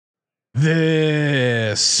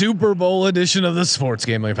The Super Bowl edition of the Sports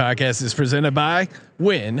Gambling Podcast is presented by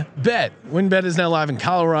WynnBET. WynnBET is now live in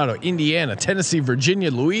Colorado, Indiana, Tennessee,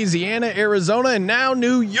 Virginia, Louisiana, Arizona, and now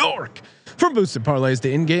New York. From boosted parlays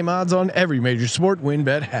to in-game odds on every major sport,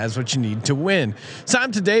 WynnBET has what you need to win. Sign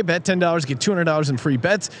up today, bet $10, get $200 in free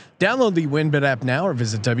bets. Download the WynnBET app now or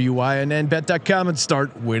visit wynnbet.com and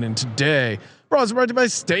start winning today. We're also brought to you by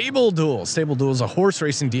Stable Duel. Stable Duel is a horse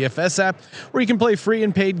racing DFS app where you can play free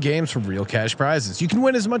and paid games for real cash prizes. You can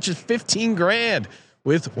win as much as 15 grand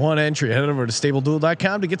with one entry. Head over to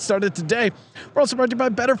StableDuel.com to get started today. We're also brought to you by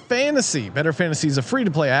Better Fantasy. Better Fantasy is a free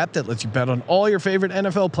to play app that lets you bet on all your favorite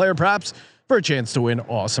NFL player props for a chance to win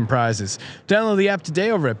awesome prizes. Download the app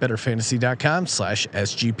today over at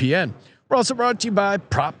betterfantasy.com/SGPN. We're also brought to you by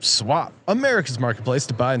PropSwap, America's marketplace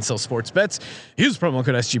to buy and sell sports bets. Use promo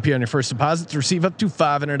code SGP on your first deposit to receive up to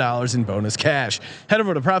 $500 in bonus cash. Head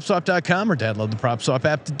over to PropSwap.com or download the PropSwap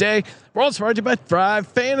app today. We're also brought to you by Thrive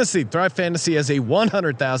Fantasy. Thrive Fantasy has a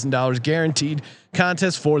 $100,000 guaranteed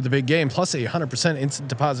contest for the big game, plus a 100% instant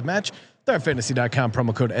deposit match. ThriveFantasy.com,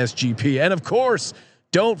 promo code SGP. And of course,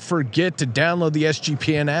 don't forget to download the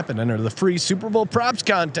SGPN app and enter the free Super Bowl props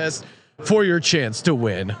contest for your chance to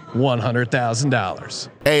win $100,000.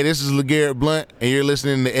 Hey, this is LeGarrette Blunt, and you're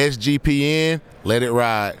listening to SGPN. Let it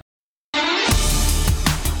ride.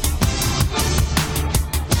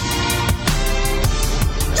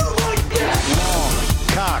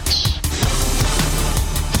 Cox.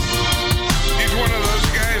 He's one of those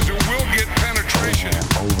guys who will get penetration.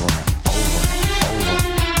 Over.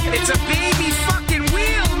 It's a baby fucking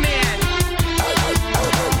wheel, man.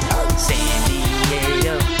 San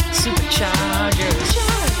Diego Superchargers.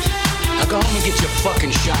 Now go home and get your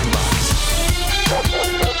fucking shine box.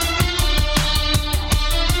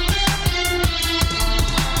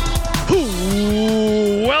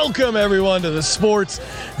 Welcome everyone to the Sports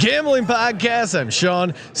Gambling Podcast. I'm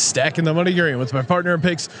Sean, stacking the money green with my partner in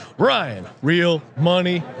picks, Ryan, Real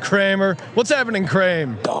Money Kramer. What's happening,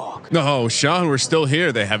 Kramer? No, Sean, we're still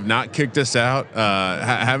here. They have not kicked us out.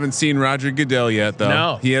 Haven't seen Roger Goodell yet, though.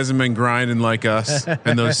 No, he hasn't been grinding like us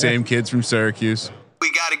and those same kids from Syracuse.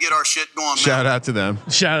 We got to get our shit going, man. Shout out to them.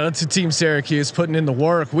 Shout out to Team Syracuse putting in the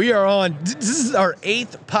work. We are on. This is our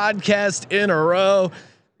 8th podcast in a row.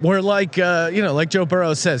 We're like, like Joe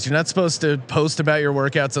Burrow says, you're not supposed to post about your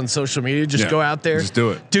workouts on social media. Just go out there, just do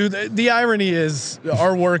it. Dude, the irony is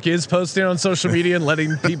our work is posting on social media and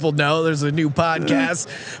letting people know there's a new podcast.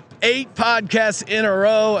 8 podcasts in a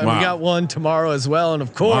row, and we got one tomorrow as well. And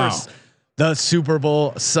of course, the Super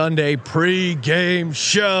Bowl Sunday pre-game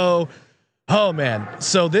show. Oh man.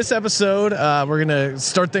 So this episode, we're going to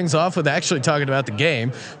start things off with actually talking about the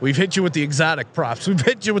game. We've hit you with the exotic props. We've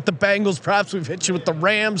hit you with the Bengals props. We've hit you with the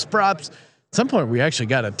Rams props. At some point we actually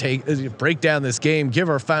got to break down this game, give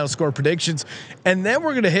our final score predictions. And then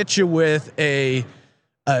we're going to hit you with a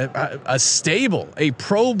stable, a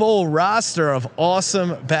Pro Bowl roster of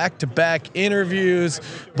awesome back-to-back interviews,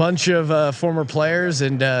 bunch of former players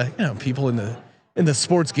and, people in the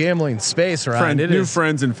sports gambling space, right? New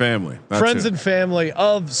friends and family. Friends and family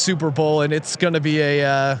of Super Bowl, and it's gonna be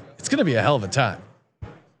a hell of a time.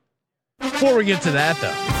 Before we get to that,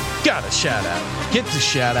 though, get to shout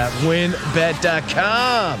out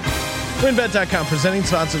WynnBET.com. WynnBET.com, presenting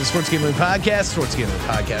sponsor of the Sports Gambling Podcast, Sports Gambling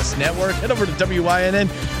Podcast Network. Head over to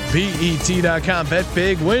wynnbet.com. Bet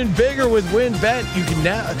big, win bigger with WynnBET. You can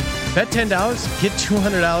now bet $10, get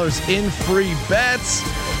 $200 in free bets.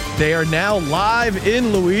 They are now live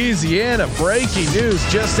in Louisiana. Breaking news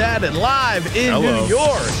just added live in New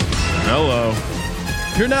York. Hello.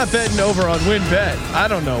 You're not betting over on WynnBET. I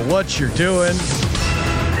don't know what you're doing.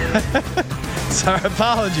 Sorry,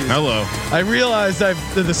 apologies. Hello. I realized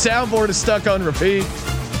the soundboard is stuck on repeat.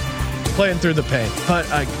 Playing through the pain. But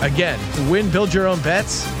again, build your own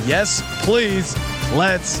bets. Yes, please.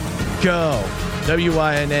 Let's go.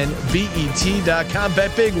 wynnbet.com.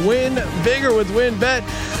 Bet big, win bigger with WynnBET.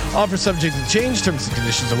 Offer subject to change. Terms and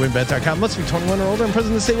conditions at WynnBET.com. Must be 21 or older and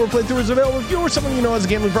present in the state where playthrough is available. If you or someone you know has a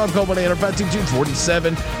gambling problem, call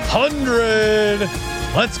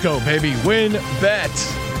 1-800-522-4700. Let's go, baby.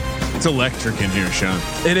 WynnBET. It's electric in here, Sean.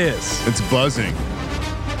 It is. It's buzzing.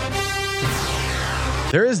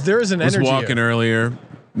 There is an energy. I was walking here. Earlier,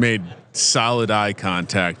 made solid eye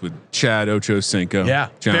contact with Chad Ochocinco. Yeah,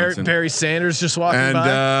 Johnson. Barry Sanders just walking by.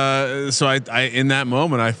 And so I in that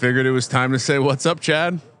moment I figured it was time to say what's up,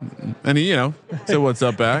 Chad, and he said what's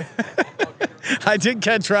up back. I did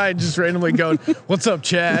catch Ryan just randomly going, "What's up,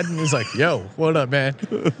 Chad?" And he's like, "Yo, what up, man?"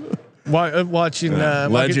 Watching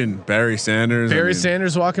legend Barry Sanders.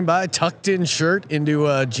 Sanders walking by, tucked in shirt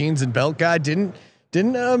into jeans and belt guy. Didn't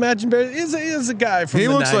Didn't imagine Barry is a guy from. He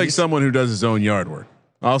the looks 90s. like someone who does his own yard work.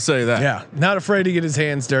 I'll say that. Yeah, not afraid to get his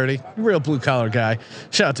hands dirty. Real blue collar guy.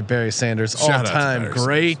 Shout out to Barry Sanders, all Shout out to time Barry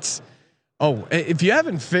great. Sanders. Oh, if you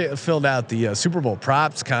haven't filled out the Super Bowl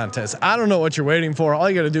props contest, I don't know what you're waiting for. All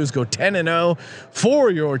you got to do is go 10-0 for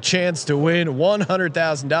your chance to win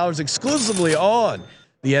 $100,000 exclusively on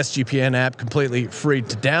the SGPN app, completely free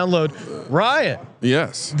to download. Ryan,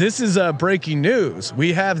 Yes. this is breaking news.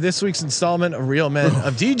 We have this week's installment of Real Men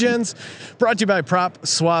of Degens, brought to you by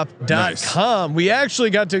PropSwap.com. We actually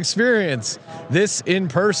got to experience this in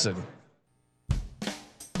person.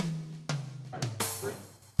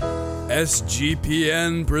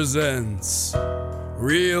 SGPN presents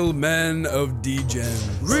Real Men of Degens.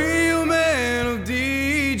 Real Men of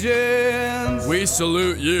Degens. We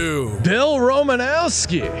salute you. Bill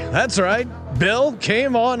Romanowski. That's right. Bill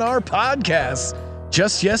came on our podcast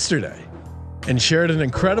just yesterday and shared an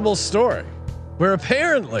incredible story where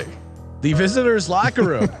apparently the visitors' locker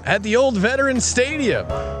room at the old Veterans Stadium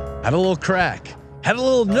had a little crack, had a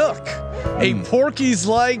little nook, a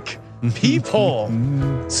Porky's-like peephole,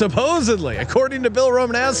 supposedly, according to Bill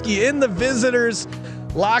Romanowski, in the visitors'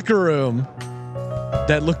 locker room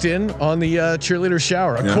that looked in on the cheerleader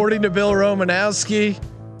shower. Yeah. According to Bill Romanowski,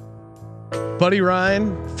 Buddy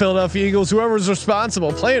Ryan, Philadelphia Eagles, whoever was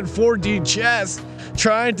responsible, playing 4D chess,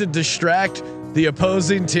 trying to distract the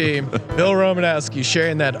opposing team. Bill Romanowski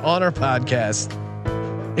sharing that on our podcast.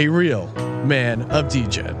 A real man of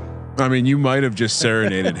DGen. I mean, you might have just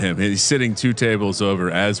serenaded him. He's sitting 2 tables over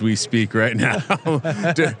as we speak right now,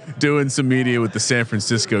 doing some media with the San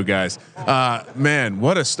Francisco guys. Man,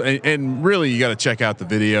 what and really, you got to check out the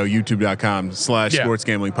video, youtube.com/sports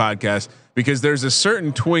gambling podcast, because there's a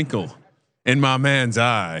certain twinkle in my man's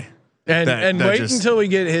eye. And wait until we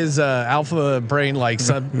get his alpha brain like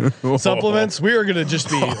supplements. We are going to just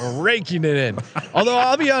be raking it in. Although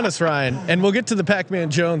I'll be honest, Ryan, and we'll get to the Pac-Man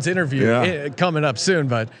Jones interview coming up soon,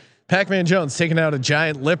 but Pac-Man Jones taking out a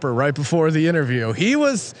giant lipper right before the interview.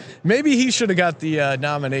 Maybe he should have got the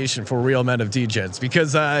nomination for Real Men of Degens,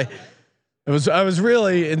 because I was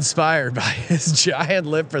really inspired by his giant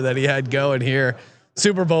lipper that he had going here.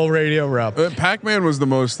 Super Bowl radio rep. Pac-Man was the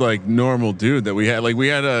most like normal dude that we had. Like we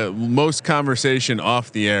had a most conversation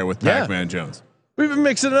off the air with Pac-Man Jones. We've been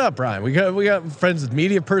mixing it up, Brian. We got friends with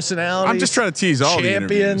media personalities. I'm just trying to tease all champions.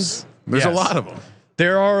 the interviews. There's a lot of them.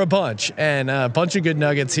 There are a bunch, and a bunch of good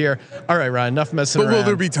nuggets here. All right, Ryan, enough messing around. But will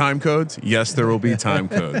there be time codes? Yes, there will be time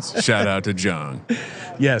codes. Shout out to John.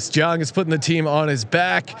 Yes, John is putting the team on his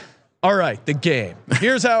back. All right, the game.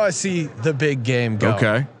 Here's how I see the big game go.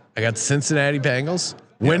 Okay. I got the Cincinnati Bengals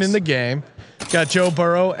winning the game. Got Joe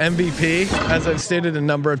Burrow MVP, as I've stated a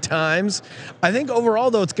number of times. I think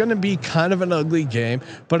overall, though, it's going to be kind of an ugly game,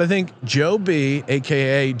 but I think Joe B,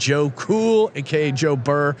 aka Joe Cool, aka Joe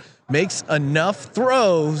Burr, makes enough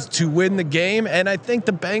throws to win the game, and I think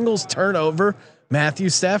the Bengals turn over Matthew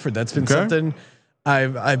Stafford. That's been something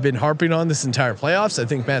I've been harping on this entire playoffs. I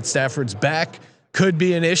think Matt Stafford's back could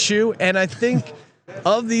be an issue, and I think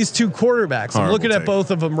of these two quarterbacks, I'm looking at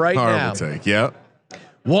both of them right now. Take. Yep.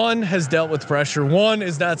 One has dealt with pressure. One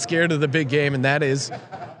is not scared of the big game, and that is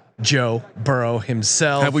Joe Burrow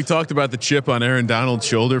himself. Have we talked about the chip on Aaron Donald's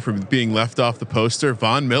shoulder from being left off the poster?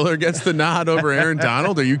 Von Miller gets the nod over Aaron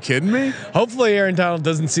Donald. Are you kidding me? Hopefully Aaron Donald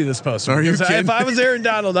doesn't see this poster. Are you kidding if I was Aaron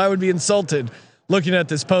Donald, I would be insulted looking at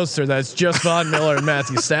this poster. That's just Von Miller and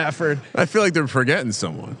Matthew Stafford. I feel like they're forgetting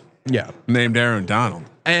someone. Yeah. Named Aaron Donald.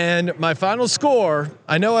 And my final score,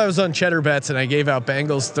 I know I was on Cheddar Bets and I gave out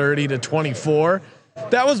Bengals 30-24.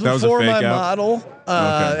 That was before my model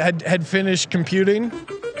had finished computing.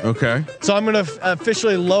 Okay. So I'm going to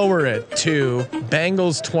officially lower it to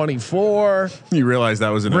Bengals 24. You realize that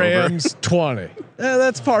was an Rams 20.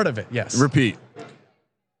 That's part of it. Yes. Repeat.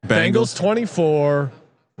 Bengals 24.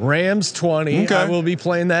 Rams 20. Okay. I will be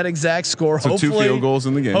playing that exact score. So hopefully, 2 field goals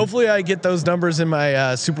in the game. Hopefully I get those numbers in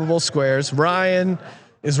my Super Bowl squares. Ryan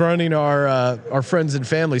is running our friends and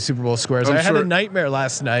family Super Bowl squares. I had a nightmare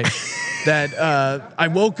last night that I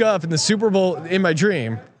woke up in the Super Bowl in my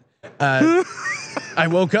dream. I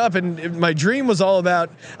woke up and my dream was all about,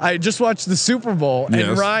 I just watched the Super Bowl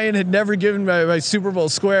and Ryan had never given my Super Bowl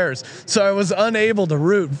squares. So I was unable to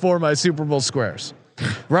root for my Super Bowl squares.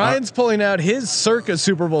 Ryan's pulling out his circa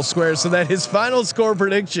Super Bowl squares so that his final score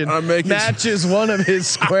prediction matches one of his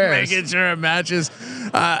squares. Making sure it matches.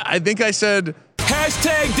 I think I said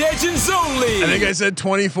 #Degens only. I think I said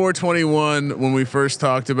 24-21 when we first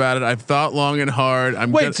talked about it. I've thought long and hard.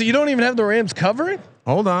 So you don't even have the Rams covering?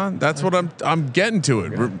 Hold on. That's what I'm getting to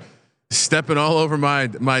it. We're stepping all over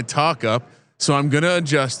my talk up. So I'm gonna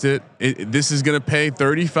adjust it. This is gonna pay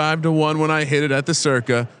 35-1 when I hit it at the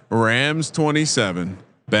Circa. Rams 27,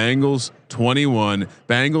 Bengals 21.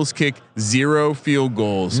 Bengals kick 0 field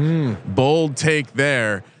goals. Bold take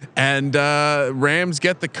there, and Rams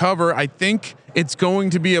get the cover. I think it's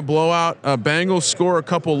going to be a blowout. Bengals score a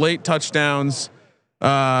couple late touchdowns.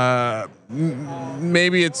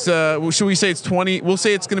 Maybe it's should we say it's 20? We'll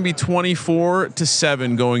say it's going to be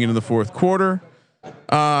 24-7 going into the fourth quarter.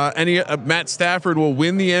 Matt Stafford will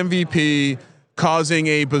win the MVP, causing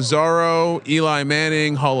a bizarro Eli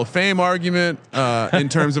Manning Hall of Fame argument in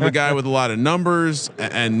terms of a guy with a lot of numbers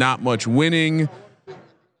and not much winning.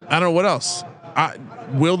 I don't know what else.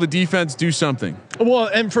 Will the defense do something? Well,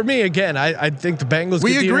 and for me again, I think the Bengals.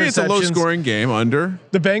 We get agree the it's a low scoring game under.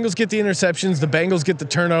 The Bengals get the interceptions. The Bengals get the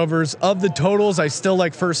turnovers. Of the totals, I still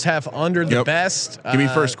like first half under the best. Give me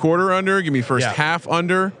first quarter under. Give me first half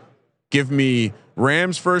under. Give me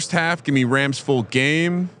Rams first half. Give me Rams full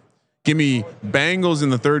game. Give me Bengals in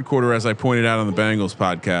the third quarter, as I pointed out on the Bengals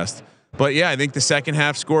podcast. But yeah, I think the second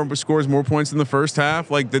half scores more points than the first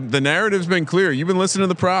half. Like the narrative's been clear. You've been listening to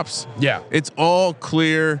the props. Yeah, it's all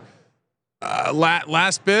clear.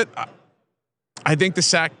 Last bit, I think the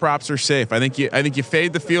sack props are safe. I think you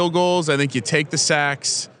fade the field goals. I think you take the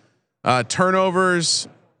sacks, turnovers.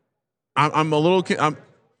 I'm a little.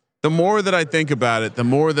 The more that I think about it, the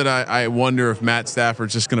more that I wonder if Matt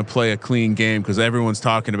Stafford's just going to play a clean game, because everyone's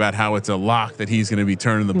talking about how it's a lock that he's going to be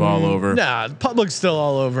turning the ball over. Nah, the public's still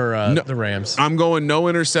all over the Rams. I'm going no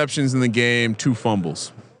interceptions in the game, 2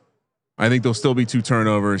 fumbles. I think there'll still be 2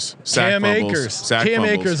 turnovers. Cam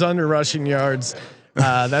Akers under rushing yards.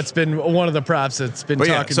 That's been one of the props that's been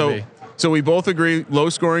talking to me. So we both agree low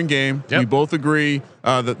scoring game. Yep. We both agree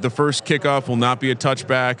that the first kickoff will not be a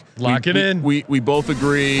touchback. Lock it in. We both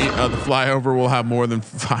agree the flyover will have more than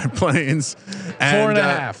 5 planes. And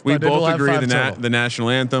 4.5. We both agree the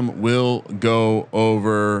national anthem will go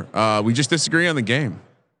over. We just disagree on the game.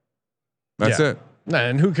 That's it.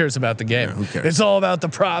 And who cares about the game? Yeah, who cares? It's all about the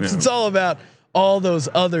props. Yeah. It's all about all those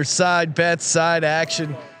other side bets, side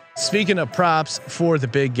action. Speaking of props for the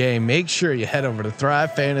big game, make sure you head over to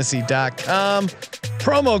thrivefantasy.com.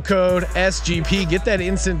 Promo code SGP. Get that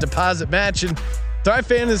instant deposit match. And Thrive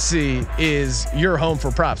Fantasy is your home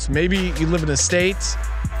for props. Maybe you live in a state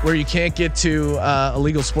where you can't get to a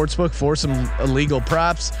legal sportsbook for some illegal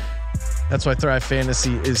props. That's why Thrive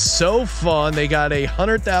Fantasy is so fun. They got a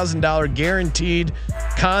 $100,000 guaranteed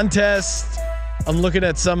contest. I'm looking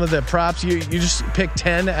at some of the props. You just pick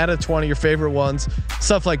 10 out of 20 your favorite ones.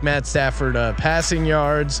 Stuff like Matt Stafford passing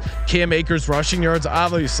yards, Cam Akers rushing yards.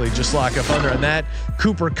 Obviously, just lock up under on that.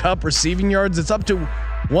 Cooper Kupp receiving yards. It's up to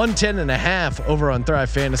 110.5 over on Thrive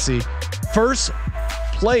Fantasy. First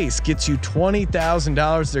place gets you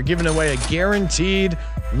 $20,000. They're giving away a guaranteed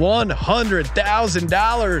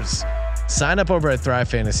 $100,000. Sign up over at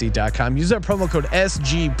thrivefantasy.com. Use that promo code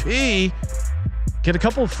SGP. Get a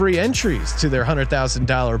couple of free entries to their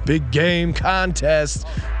 $100,000 big game contest.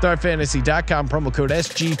 Thrivefantasy.com, promo code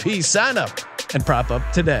SGP. Sign up and prop up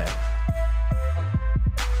today.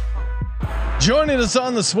 Joining us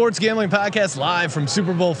on the Sports Gambling Podcast live from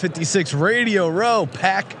Super Bowl 56 Radio Row,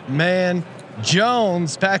 Pac-Man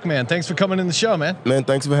Jones. Pac-Man, thanks for coming in the show, man. Man,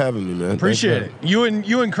 thanks for having me, man. Appreciate it. You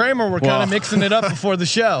and Kramer were kind of mixing it up before the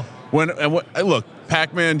show. Look,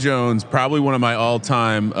 Pac-Man Jones, probably one of my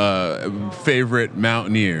all-time favorite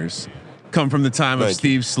Mountaineers. Come from the time of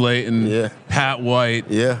Steve Slayton, Pat White,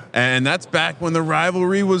 and that's back when the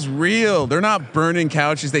rivalry was real. They're not burning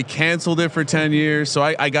couches; they canceled it for 10 years. So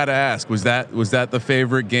I got to ask: was that the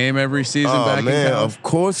favorite game every season? Oh man, of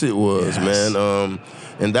course it was, man.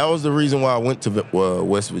 And that was the reason why I went to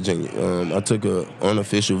West Virginia. I took an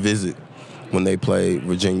unofficial visit when they played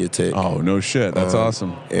Virginia Tech. Oh no shit, that's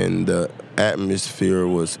awesome. And the atmosphere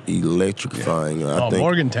was electrifying. I think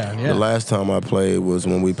Morgantown. The last time I played was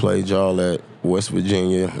when we played y'all at West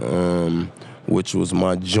Virginia, which was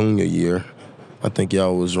my junior year. I think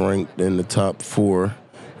y'all was ranked in the top 4,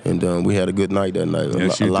 and we had a good night that night.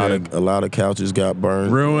 A lot of couches got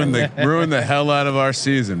burned. Ruined the hell out of our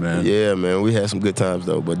season, man. Yeah, man, we had some good times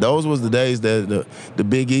though. But those was the days that the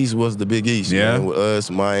Big East was the Big East. Yeah, man, with us,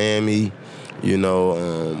 Miami,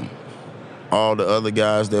 all the other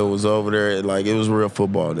guys that was over there, like it was real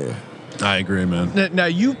football then. I agree, man. Now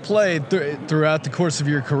you played throughout the course of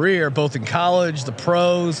your career, both in college, the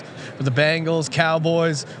pros, with the Bengals,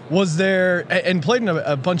 Cowboys. Was there, and played in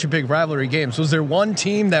a bunch of big rivalry games, was there one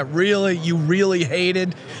team that you really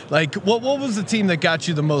hated? Like what was the team that got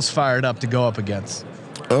you the most fired up to go up against?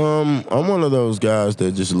 I'm one of those guys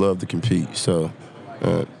that just love to compete. So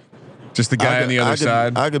Just the guy on the other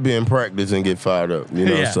side. I could be in practice and get fired up, you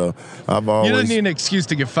know. Yeah. So I've always. You don't need an excuse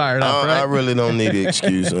to get fired up, right? I really don't need an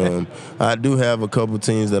excuse. I do have a couple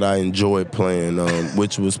teams that I enjoyed playing,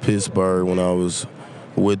 which was Pittsburgh when I was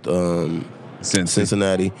with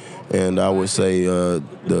Cincinnati, and I would say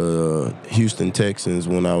the Houston Texans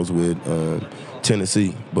when I was with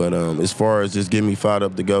Tennessee. But as far as just getting me fired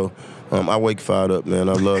up to go, I wake fired up, man.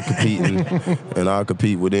 I love competing, and I'll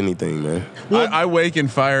compete with anything, man. I wake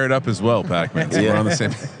and fire it up as well, Pac-Man. So we're on the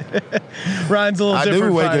same. Ryan's a little I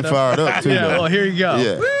different. do wake and fired up too. Yeah, though. well, here you go.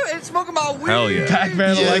 Yeah. It's smoking my weed. Hell yeah.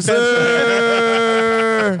 Pac-Man will like Yes, that.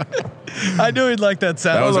 sir. I knew he'd like that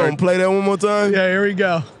sound. That was Hold our- on, play that one more time. Yeah, here we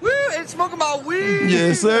go. It's smoking my weed.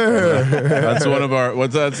 Yes, sir. That's one of our.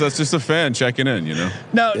 That's just a fan checking in, you know.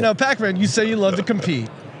 Now, Pac-Man, you say you love to compete.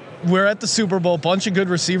 We're at the Super Bowl, bunch of good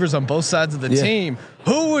receivers on both sides of the team.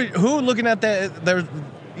 Who looking at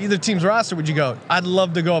either team's roster would you go, I'd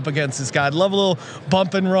love to go up against this guy. I'd love a little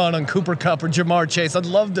bump and run on Cooper Kupp or Jamar Chase. I'd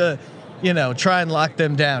love to, try and lock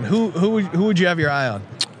them down. Who would you have your eye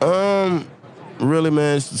on? Really,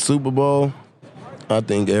 man, it's the Super Bowl. I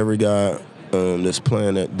think every guy that's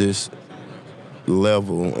playing at this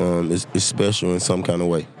level is special in some kind of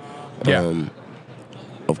way. Yeah.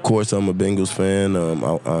 Of course, I'm a Bengals fan.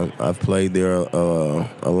 I've played there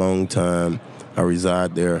a long time. I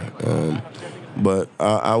reside there. But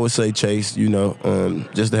I would say Chase,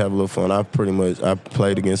 just to have a little fun. I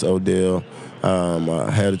played against Odell. I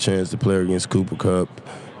had a chance to play against Cooper Kupp.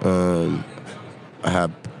 I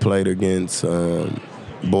have played against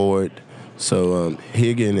Boyd. So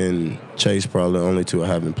Higgin and Chase probably the only two I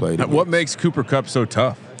haven't played against. What makes Cooper Kupp so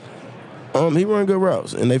tough? He run good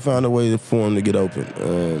routes, and they find a way for him to get open.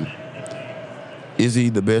 Is he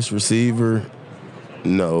the best receiver?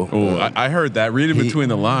 No. Oh, I heard that. Reading between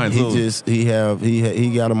the lines. He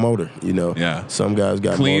got a motor, Yeah. Some guys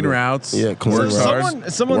got Clean motor. routes. Yeah, clean Works routes.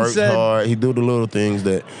 hard. Someone Works said hard. He do the little things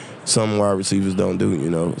that some wide receivers don't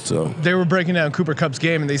do, So they were breaking down Cooper Kupp's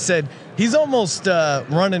game, and they said he's almost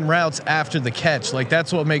running routes after the catch. Like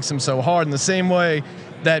that's what makes him so hard. In the same way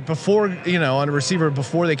that before, on a receiver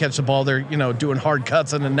before they catch the ball, they're doing hard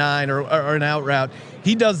cuts on a 9 or an out route.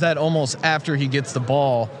 He does that almost after he gets the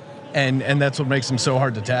ball, and that's what makes him so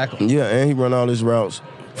hard to tackle. yeah, and he run all his routes.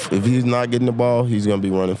 If he's not getting the ball, he's gonna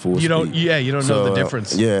be running full speed. You don't know the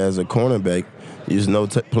difference. As a cornerback, there's no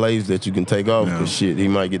plays that you can take off because he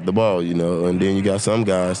might get the ball, and then you got some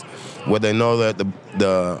guys where they know that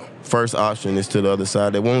the first option is to the other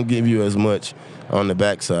side. They won't give you as much on the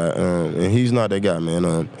backside, and he's not that guy,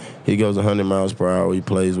 man. He goes 100 miles per hour. He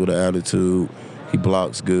plays with an attitude. He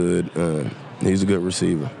blocks good. He's a good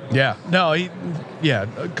receiver. Yeah, no, a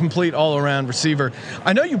complete all-around receiver.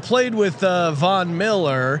 I know you played with Von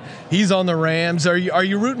Miller. He's on the Rams. Are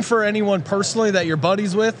you rooting for anyone personally that you're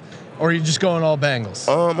buddies with, or are you just going all Bengals?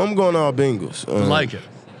 I'm going all Bengals. Like it.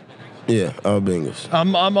 Yeah, all Bengals.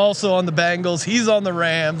 I'm also on the Bengals. He's on the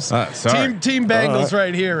Rams. Sorry. Team Bengals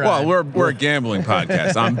right here. Ryan. Well, we're a gambling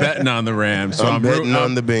podcast. I'm betting on the Rams, so I'm betting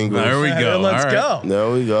on the Bengals. There we go. Let's go.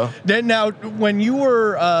 There we go. Then now, when you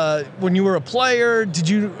were a player,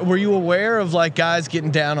 were you aware of like guys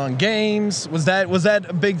getting down on games? Was that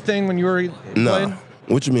a big thing when you were playing?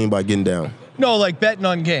 What you mean by getting down? No, like betting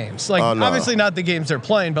on games. Like No. obviously not the games they're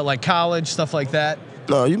playing, but like college stuff like that.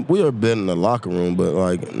 No, we are betting in the locker room, but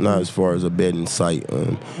like not as far as a betting site.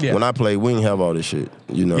 When I played, we didn't have all this shit.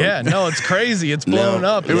 Yeah, no, it's crazy. It's blown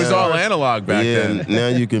up. It was all analog back then. Now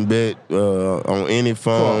you can bet on any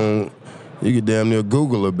phone. You can damn near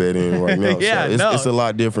Google a bet in right now. It's a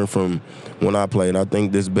lot different from when I played. I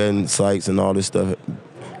think this betting sites and all this stuff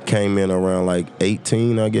came in around like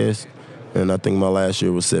 18, I guess. And I think my last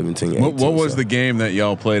year was 17, 18. What was the game that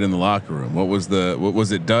y'all played in the locker room? What was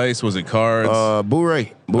it dice? Was it cards?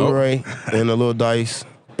 Boo-ray, and a little dice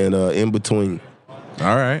and in between.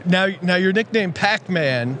 All right. Now your nickname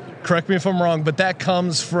Pac-Man, correct me if I'm wrong, but that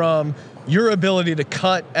comes from your ability to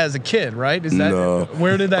cut as a kid, right?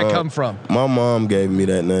 Where did that come from? My mom gave me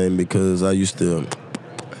that name because I used to,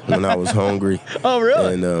 when I was hungry. Oh,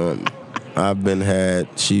 really? And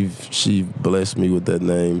she blessed me with that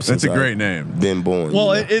name. That's a great name. Been born.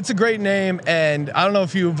 Well, it's a great name, and I don't know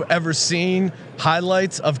if you've ever seen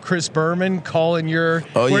highlights of Chris Berman calling you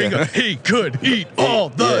go, he could eat all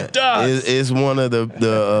the dots. It's one of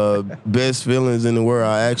the best feelings in the world.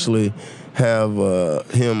 I actually have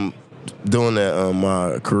him doing that on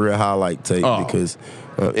my career highlight tape because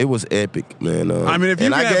it was epic, man.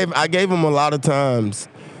 I gave him a lot of times.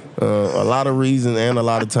 A lot of reasons and a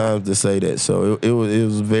lot of times to say that. So it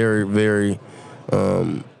was very, very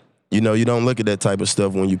you don't look at that type of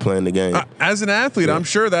stuff when you playing the game. As an athlete, I'm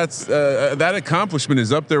sure that's that accomplishment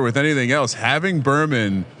is up there with anything else. Having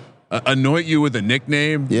Berman anoint you with a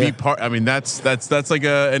nickname, be part. I mean, that's like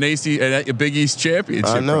a Big East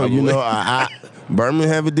championship. I know. Probably.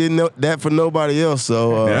 Birmingham didn't that for nobody else,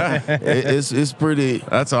 so it's pretty.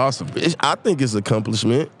 That's awesome. I think it's an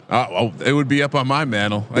accomplishment. It would be up on my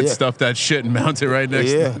mantle. I'd stuff that shit and mount it right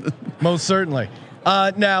next to it. Most certainly.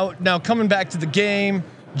 Now coming back to the game,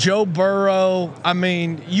 Joe Burrow. I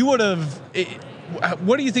mean, you would have.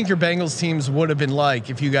 What do you think your Bengals teams would have been like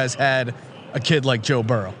if you guys had a kid like Joe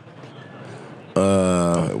Burrow?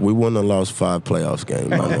 We wouldn't have lost 5 playoffs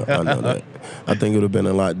games. I know that. I think it would have been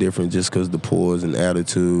a lot different just because the poise and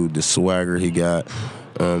attitude, the swagger he got.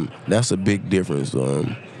 That's a big difference.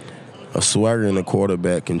 A swagger in a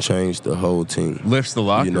quarterback can change the whole team. Lifts the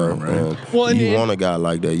locker room, right? You want a guy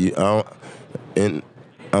like that. And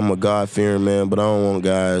I'm a God-fearing man, but I don't want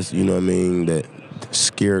guys, that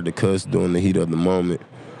scared to cuss during the heat of the moment.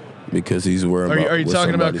 Because he's worried about. Are you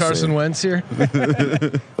talking about Carson Wentz here?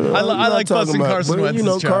 I like fussing Carson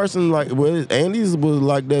Wentz. Carson Andy's was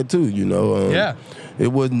like that too. It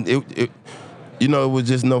wasn't. It was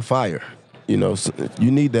just no fire. So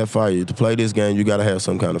you need that fire to play this game. You got to have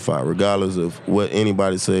some kind of fire, regardless of what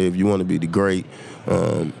anybody say. If you want to be the great,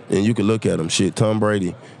 and you can look at him. Shit, Tom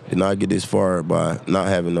Brady did not get this far by not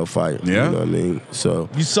having no fire. Yeah. You know what I mean? So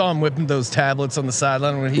you saw him whipping those tablets on the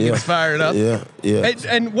sideline when he gets fired up. Yeah.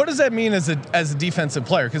 And what does that mean as a defensive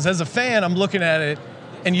player? Because as a fan, I'm looking at it,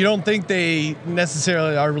 and you don't think they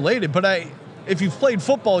necessarily are related. But if you've played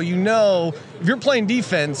football, if you're playing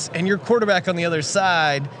defense and your quarterback on the other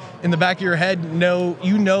side, in the back of your head,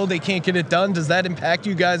 they can't get it done. Does that impact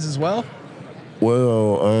you guys as well?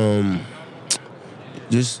 Well,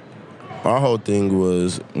 just our whole thing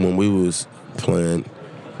was when we was playing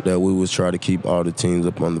that we was try to keep all the teams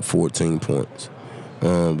up under 14 points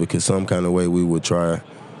because some kind of way we would try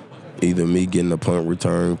either me getting a punt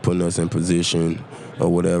return, putting us in position or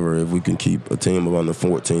whatever. If we can keep a team of under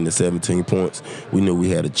 14 to 17 points, we knew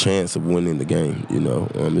we had a chance of winning the game.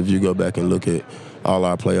 If you go back and look at all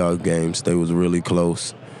our playoff games, they was really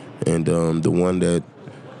close. And the one that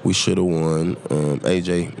we should have won,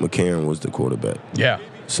 A.J. McCarron was the quarterback. Yeah.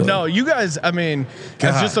 So. No, you guys, I mean,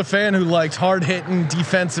 as just a fan who likes hard-hitting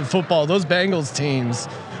defensive football, those Bengals teams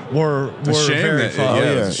were very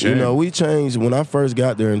fun. We changed. When I first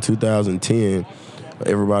got there in 2010,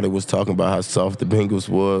 everybody was talking about how soft the Bengals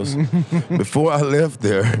was. Before I left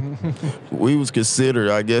there, we was considered,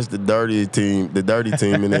 I guess, the dirty team in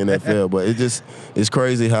the NFL. But it's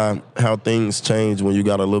crazy how things change when you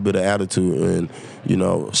got a little bit of attitude. And,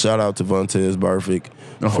 shout out to Vontaze Burfict.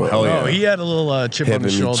 Hell yeah. He had a little chip on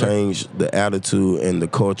his shoulder. Having me change the attitude and the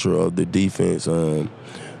culture of the defense.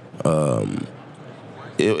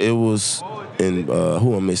 It was... And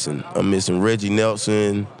who I'm missing? I'm missing Reggie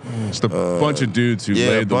Nelson. Just a bunch of dudes who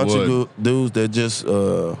laid the wood. Yeah, a bunch of dudes that just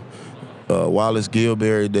Wallace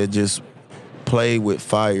Gilberry that just played with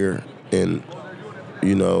fire. And,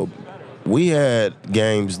 we had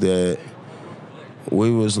games that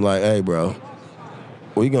we was like, hey, bro,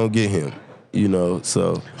 we gonna get him.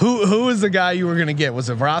 So who was the guy you were gonna get? Was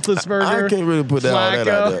it Roethlisberger? I can't really put all that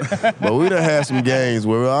out there. But we done had some games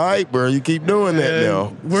where, all right, bro, you keep doing that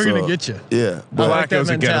now. We're gonna get you. Yeah, but Flacco's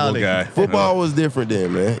a gettable guy. Football was different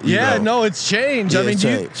then, man. It's changed. I mean,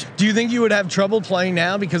 do you think you would have trouble playing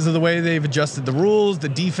now because of the way they've adjusted the rules, the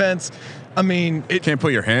defense? I mean, can't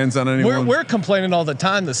put your hands on anyone. We're complaining all the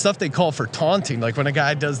time. The stuff they call for taunting, like when a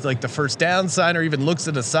guy does like the first down sign or even looks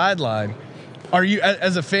at a sideline. Are you,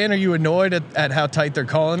 as a fan, are you annoyed at how tight they're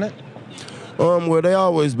calling it? Well, they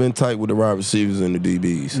always been tight with the wide receivers and the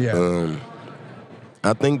DBs. Yeah.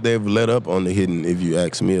 I think they've let up on the hitting, if you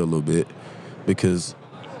ask me a little bit, because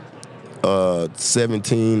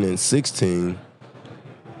 17 and 16,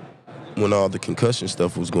 when all the concussion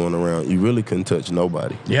stuff was going around, you really couldn't touch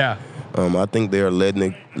nobody. Yeah. I think they're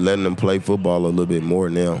letting them play football a little bit more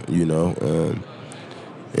now,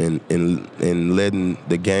 and letting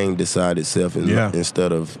the game decide itself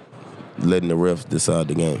instead of letting the refs decide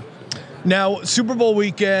the game. Now, Super Bowl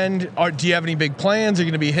weekend, do you have any big plans? Are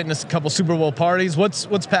you going to be hitting us a couple Super Bowl parties? What's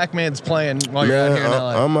Pac-Man's plan while you're out here in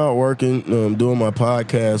LA? I'm out working, doing my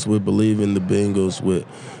podcast with Believe in the Bengals with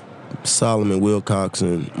Solomon Wilcox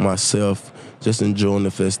and myself, just enjoying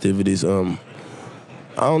the festivities.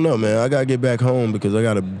 I don't know, man. I gotta get back home because I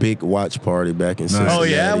got a big watch party back in Cincinnati. Oh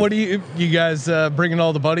yeah, what do you guys bringing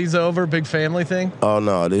all the buddies over? Big family thing? Oh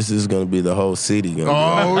no, this is gonna be the whole city.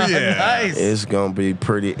 Oh yeah, Nice. It's gonna be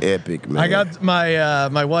pretty epic, man. I got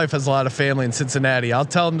my wife has a lot of family in Cincinnati. I'll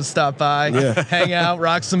tell them to stop by, hang out,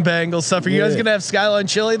 rock some Bengals stuff. Are you guys gonna have Skyline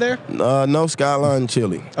Chili there? No Skyline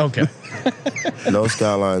Chili. Okay. No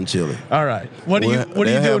Skyline Chili. All right. What are you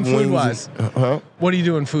doing food wise? Huh? What are you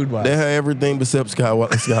doing food wise? They have everything except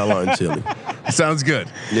Skyline Chili. sounds good.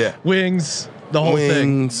 Yeah. Wings, the whole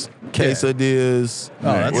thing. Wings, quesadillas, that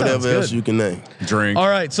sounds whatever else good. you can name. Drink. All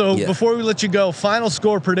right. So Yeah. before we let you go, final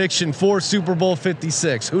score prediction for Super Bowl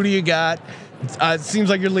 56. Who do you got? It seems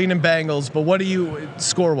like you're leaning Bengals, but what do you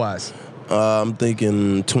score wise? I'm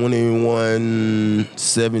thinking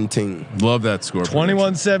 21-17. Love that score.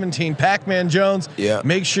 21-17. Pac-Man Jones. Yeah.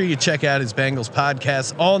 Make sure you check out his Bengals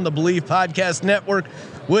podcast on the Believe Podcast Network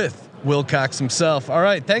with Will Cox himself. All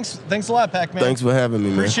right. Thanks a lot, Pac-Man. Thanks for having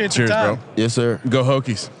me, man. Appreciate Cheers, the time. bro. Yes, sir. Go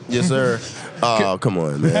Hokies. Yes, sir. Oh, come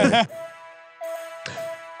on, man.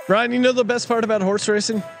 Ryan, you know the best part about horse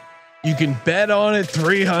racing? You can bet on it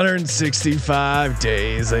 365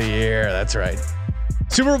 days a year. That's right.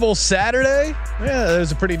 Super Bowl Saturday,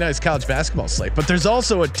 there's a pretty nice college basketball slate, but there's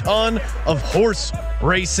also a ton of horse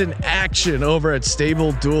racing action over at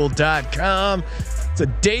StableDuel.com. It's a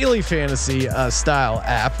daily fantasy style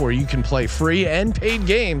app where you can play free and paid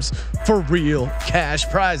games for real cash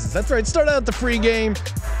prizes. That's right. Start out the free game,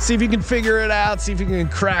 see if you can figure it out, see if you can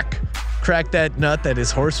crack that nut that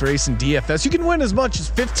is horse racing DFS. You can win as much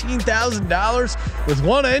as $15,000 with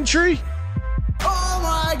one entry. Oh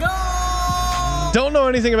my God! Don't know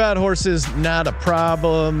anything about horses? Not a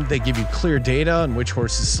problem. They give you clear data on which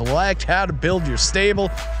horses select, how to build your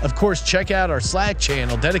stable. Of course, check out our Slack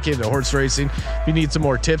channel dedicated to horse racing. If you need some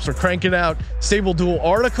more tips, we're cranking out Stable Duel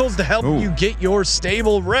articles to help you get your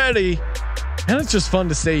stable ready. And it's just fun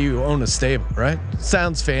to say you own a stable, right?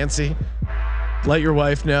 Sounds fancy. Let your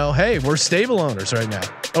wife know, hey, we're stable owners right now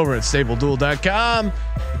over at StableDuel.com.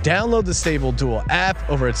 Download the Stable Duel app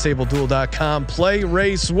over at StableDuel.com. Play,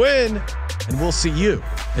 race, win, and we'll see you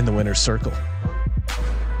in the winner's circle.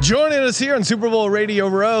 Joining us here on Super Bowl Radio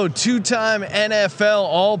Road, two-time NFL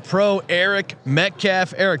All-Pro Eric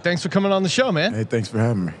Metcalf. Eric, thanks for coming on the show, man. Hey, thanks for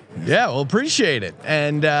having me. Yeah, well, appreciate it.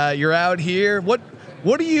 And you're out here. What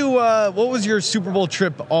do you? What was your Super Bowl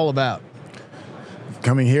trip all about?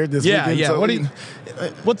 Coming here this weekend. Yeah. So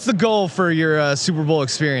What's the goal for your Super Bowl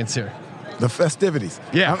experience here? the festivities.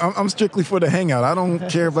 Yeah. I'm strictly for the hangout. I don't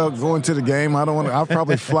care about going to the game. I'll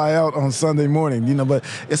probably fly out on Sunday morning, but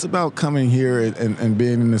it's about coming here and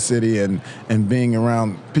being in the city and being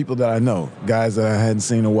around people that I know, guys that I hadn't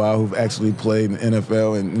seen in a while who've actually played in the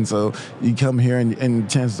NFL. And so you come here and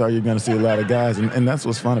chances are you're going to see a lot of guys. And that's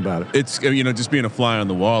what's fun about it. It's, just being a fly on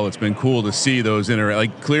the wall. It's been cool to see those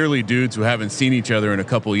clearly dudes who haven't seen each other in a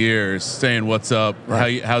couple years saying, what's up?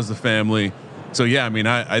 Right. How's the family? So yeah,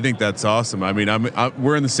 I think that's awesome.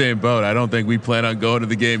 We're in the same boat. I don't think we plan on going to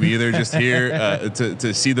the game either. Just here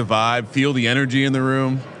to see the vibe, feel the energy in the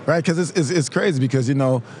room. Right, because it's crazy because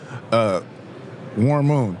Warren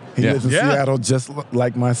Moon, he lives in Seattle just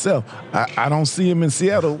like myself. I don't see him in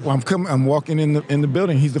Seattle. I'm walking in the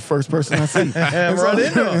building. He's the first person I see.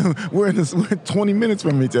 We're 20 minutes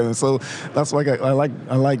from each other. So that's why I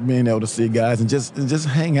like being able to see guys and just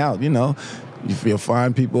hang out. You'll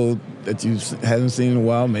find people that you haven't seen in a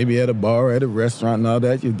while, maybe at a bar or at a restaurant and all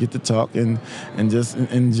that. You get to talk and just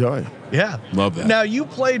enjoy. Yeah. Love that. Now, you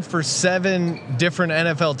played for 7 different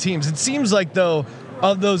NFL teams. It seems like, though,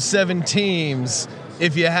 of those 7 teams,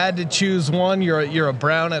 if you had to choose one, you're a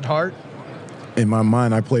Brown at heart. In my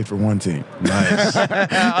mind, I played for one team. Nice.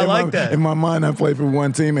 I like that. In my mind, I played for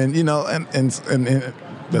one team, and that's the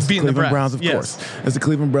Cleveland Browns, of course. It's the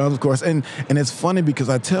Cleveland Browns, of course. And it's funny because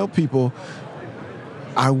I tell people,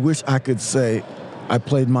 I wish I could say I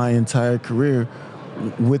played my entire career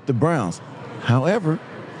with the Browns. However,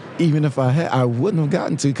 even if I had, I wouldn't have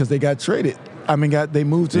gotten to because they got traded. They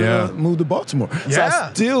moved to Baltimore. Yeah. So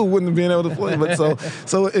I still wouldn't have been able to play. But so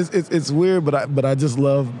it's weird. But I just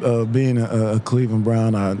love being a Cleveland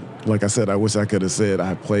Brown. Like I said, I wish I could have said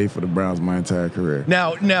I played for the Browns my entire career.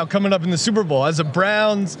 Now coming up in the Super Bowl, as a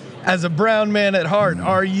Brown man at heart,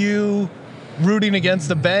 are you rooting against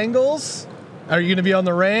the Bengals? Are you going to be on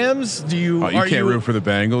the Rams? You can't root for the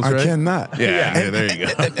Bengals, right? I cannot. Yeah, there you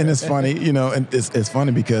go. And it's funny, and it's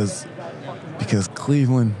funny because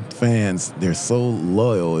Cleveland fans, they're so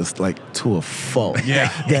loyal. It's like to a fault. Yeah.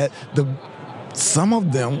 That some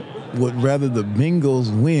of them would rather the Bengals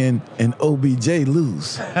win and OBJ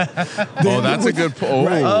lose. That's a good point.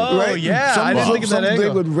 Right, Oh, right. yeah, I didn't think of that They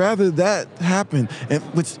angle. would rather that happen, and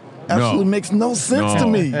which absolutely makes no sense to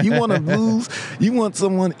me. You want to lose. You want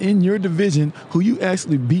someone in your division who you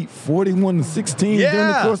actually beat 41-16 during the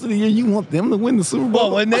Yeah. course of the year. You want them to win the Super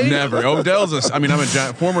Bowl. Well, when they Never. Odell's I'm a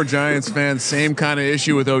former Giants fan. Same kind of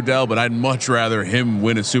issue with Odell, but I'd much rather him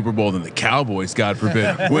win a Super Bowl than the Cowboys, God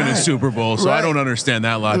forbid, win a Super Bowl. So I don't understand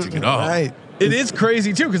that logic at all. Right. It is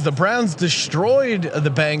crazy too, because the Browns destroyed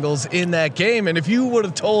the Bengals in that game. And if you would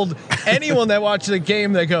have told anyone that watched the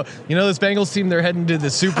game, they go, this Bengals team, they're heading to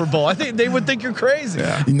the Super Bowl, I think they would think you're crazy.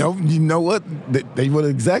 Yeah. You know what? They would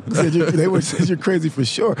have exactly said they would have said you're crazy for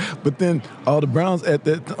sure. But then all the Browns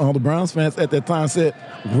fans at that time said,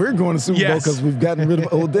 we're going to Super Bowl because we've gotten rid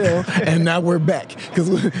of Odell and now we're back.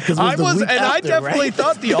 Because I definitely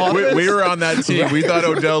thought the offense. We were on that team. We thought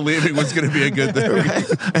Odell leaving was going to be a good thing.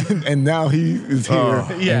 Right. And now he is here.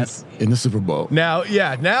 Yes. In the Super Bowl. Now,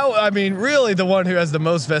 really the one who has the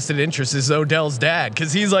most vested interest is Odell's dad,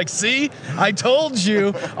 because he's like, see, I told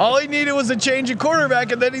you, all he needed was a change of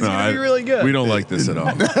quarterback, and then he's going to be really good. We don't like this at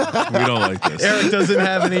all. We don't like this. Eric doesn't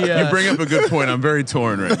have any. You bring up a good point. I'm very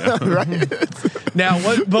torn right now. Right. Now,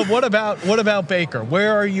 what about Baker?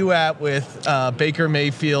 Where are you at with Baker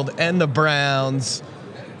Mayfield and the Browns?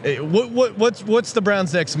 What's the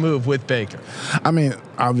Browns' next move with Baker? I mean,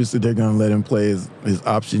 obviously they're going to let him play his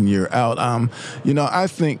option year out. I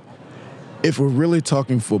think if we're really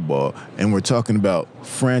talking football and we're talking about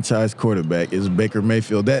franchise quarterback, is Baker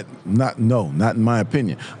Mayfield that? Not in my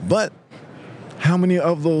opinion. But how many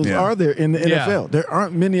of those are there in the NFL? There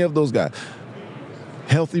aren't many of those guys.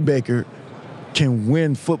 Healthy Baker can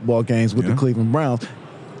win football games with the Cleveland Browns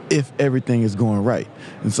if everything is going right.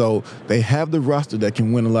 And so they have the roster that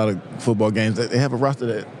can win a lot of football games. They have a roster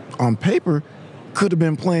that on paper could have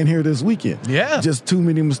been playing here this weekend. Yeah. Just too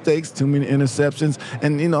many mistakes, too many interceptions.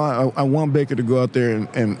 And, I want Baker to go out there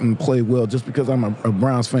and play well just because I'm a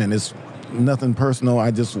Browns fan. It's nothing personal. I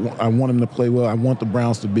want him to play well. I want the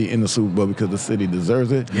Browns to be in the Super Bowl because the city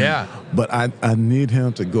deserves it. Yeah. But I need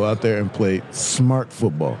him to go out there and play smart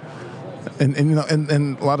football. And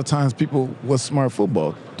a lot of times what's smart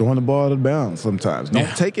football? Throwing the ball out of bounds sometimes. Don't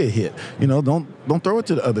take a hit. Don't throw it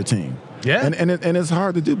to the other team. Yeah. And it's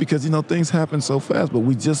hard to do because things happen so fast. But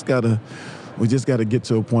we just gotta get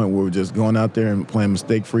to a point where we're just going out there and playing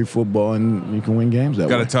mistake-free football, and you can win games that way.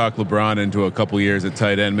 Got to talk LeBron into a couple years at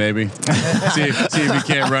tight end, maybe. see if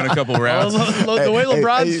he can't run a couple routes. The way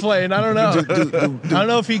LeBron's playing, I don't know. I don't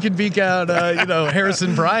know if he can beat out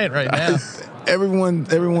Harrison Bryant right now.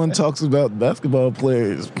 Everyone talks about basketball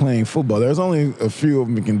players playing football. There's only a few of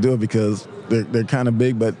them that can do it because they're kind of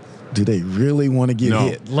big, but do they really want to get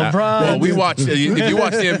hit? LeBron. Well, we watch. If you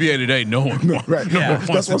watch the NBA today, no one wants. Right. No one That's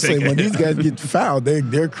wants what I'm to take saying. When it. these guys get fouled,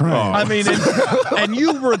 they're crying. I mean, and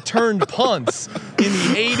you returned punts in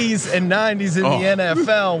the 80s and 90s in the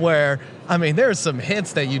NFL where, there's some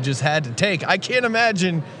hits that you just had to take. I can't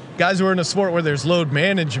imagine guys who are in a sport where there's load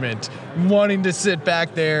management wanting to sit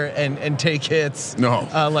back there and take hits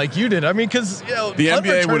like you did. Because the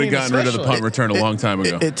NBA would have gotten rid of the punt return a long time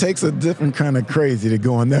ago. It takes a different kind of crazy to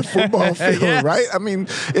go on that football field, Yes. right?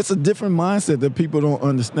 It's a different mindset that people don't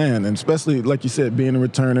understand, and especially, like you said, being a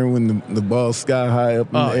returner when the ball's sky high up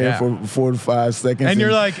in the air for 4 to 5 seconds. And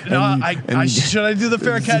you're like, should I do the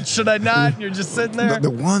fair catch? Should I not? And you're just sitting there.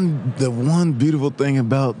 The one beautiful thing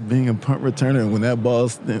about being a punt returner when that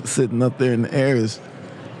ball's sitting up there in the air is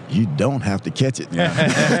you don't have to catch it.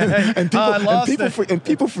 and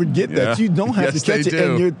people forget that you don't have to catch it,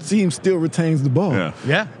 and your team still retains the ball.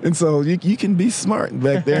 Yeah. And so you can be smart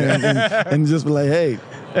back there and just be like, hey,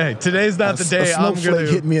 today's not the day I'm going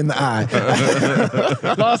to hit me in the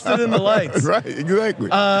eye. Lost it in the lights. Right, exactly.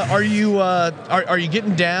 Are you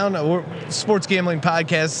getting down? Sports Gambling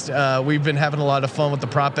Podcast. We've been having a lot of fun with the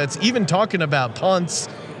prop bets, even talking about punts.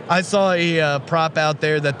 I saw a prop out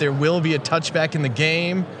there that there will be a touchback in the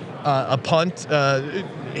game, a punt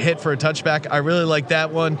hit for a touchback. I really like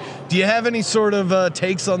that one. Do you have any sort of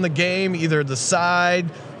takes on the game, either the side,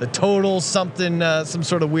 the total, something, some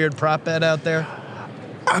sort of weird prop bet out there?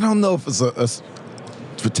 I don't know if it's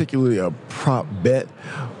particularly a prop bet,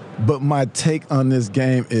 but my take on this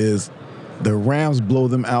game is the Rams blow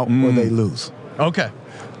them out or they lose. Okay.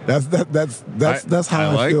 That's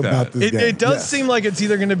how I feel about this game. It does seem like it's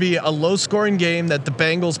either going to be a low-scoring game that the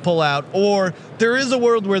Bengals pull out, or there is a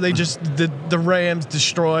world where they just the Rams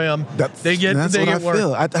destroy them. That's what I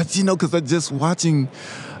feel. Because I'm just watching,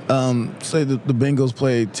 say the Bengals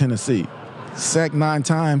play Tennessee, sacked 9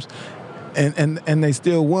 times. and they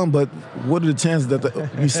still won. But what are the chances that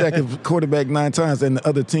you sack a quarterback 9 times and the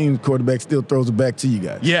other team's quarterback still throws it back to you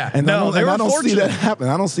guys? Yeah, and no, I don't see that happen.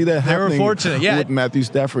 I don't see that happening. They were fortunate, yeah. With Matthew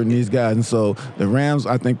Stafford and these guys. And so the Rams,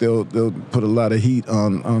 I think they'll put a lot of heat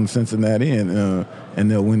on Cincinnati and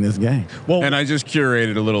they'll win this game. Well, and I just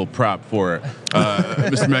curated a little prop for it.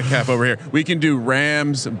 Mr. Metcalf over here. We can do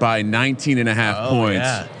Rams by 19.5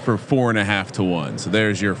 points for 4.5 to 1. So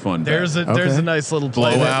there's your fun bet. There's a nice little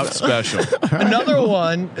play. Blowout special. Another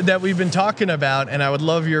one that we've been talking about, and I would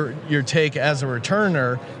love your take as a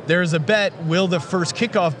returner. There's a bet: will the first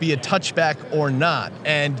kickoff be a touchback or not?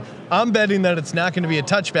 And I'm betting that it's not going to be a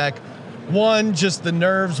touchback. 1, just the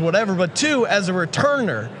nerves, whatever. But 2, as a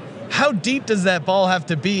returner, how deep does that ball have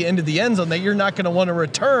to be into the end zone that you're not going to want to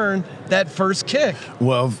return that first kick?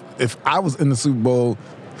 Well, if I was in the Super Bowl,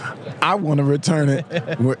 I want to return it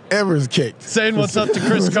wherever it's kicked. Saying what's up to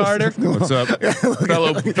Chris Carter. What's up,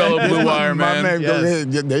 fellow Blue Wire man? Man,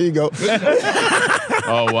 yes. There you go.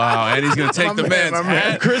 Oh wow! And he's gonna take the man's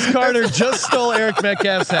hat. Chris Carter just stole Eric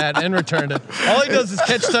Metcalf's hat and returned it. All he does is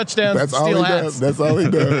catch touchdowns and steal hats. That's all he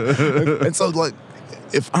does. And so, like,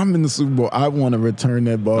 if I'm in the Super Bowl, I want to return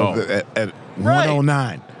that ball at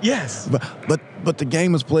 109. Yes. But the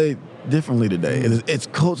game is played differently today. It's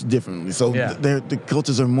coached differently. So the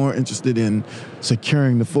coaches are more interested in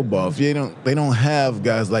securing the football. If they don't have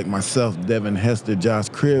guys like myself, Devin Hester, Josh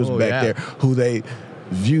Cribbs there, who they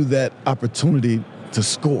view that opportunity to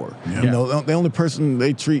score. Yeah. You know, the only person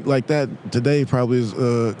they treat like that today probably is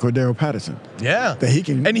Cordero Patterson. Yeah, that he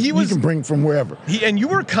can bring from wherever. And you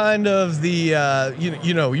were kind of the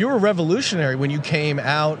you were revolutionary when you came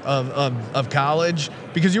out of college,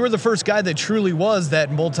 because you were the first guy that truly was that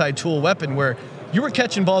multi-tool weapon where you were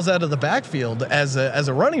catching balls out of the backfield as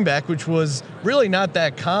a running back, which was really not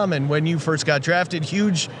that common when you first got drafted.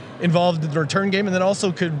 Huge involved in the return game, and then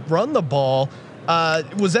also could run the ball.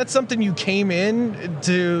 Was that something you came in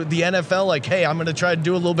to the NFL like, hey, I'm going to try to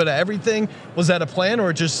do a little bit of everything? Was that a plan, or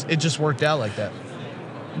it just worked out like that?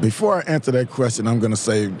 Before I answer that question, I'm going to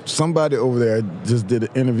say somebody over there just did an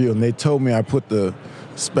interview and they told me I put the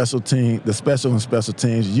special and special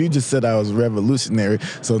teams. You just said I was revolutionary,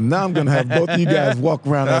 so now I'm going to have both of you guys walk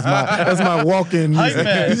around as my walk-in hype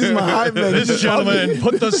man. This is my hype man. This gentleman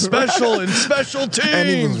put the special in special teams, and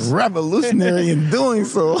he was revolutionary in doing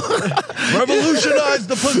so. Revolutionized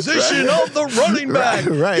the position of the running back.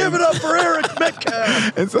 Right. Give it up for Eric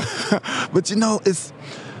Metcalf. And so, but you know, it's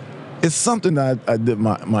something that I did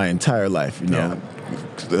my entire life. You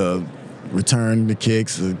know. Return the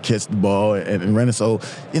kicks, catch the ball, and run it. So,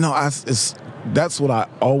 you know, that's what I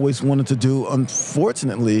always wanted to do.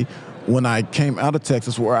 Unfortunately, when I came out of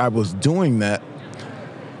Texas where I was doing that,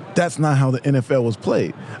 that's not how the NFL was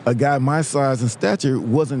played. A guy my size and stature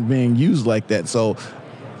wasn't being used like that. So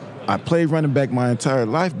I played running back my entire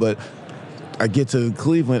life, but I get to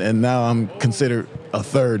Cleveland, and now I'm considered a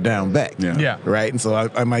third down back. Yeah. Right? And so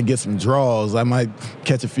I might get some draws. I might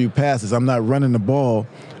catch a few passes. I'm not running the ball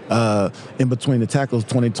in between the tackles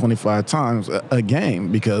 20, 25 times a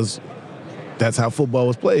game, because that's how football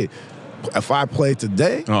was played. If I played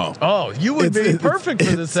today, you would be perfect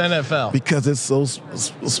for this NFL, because it's so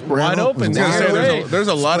spread wide open. There's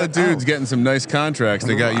a lot of dudes getting some nice contracts.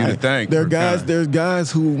 They got you to thank. There's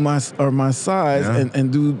guys who are my size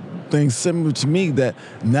and do things similar to me that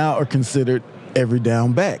now are considered every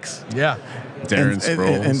down backs. Yeah. Darren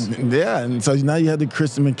Sproles. And so now you have the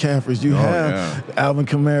Christian McCaffreys, you have Alvin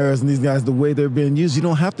Kamara's, and these guys, the way they're being used, you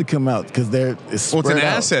don't have to come out because it's an out.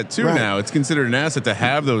 asset too now. It's considered an asset to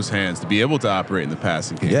have those hands, to be able to operate in the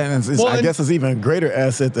passing game. Yeah, and I guess it's even a greater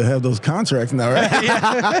asset to have those contracts now, right?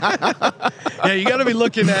 Yeah, you got to be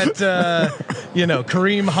looking at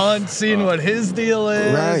Kareem Hunt, seeing what his deal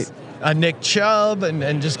is, right? Nick Chubb,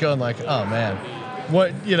 and just going like, oh man,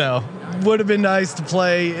 what would have been nice to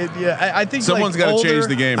play. I think someone's got to change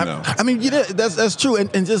the game, though. I mean, that's true.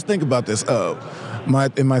 And just think about this.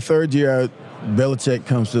 In my third year, Belichick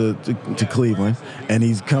comes to Cleveland, and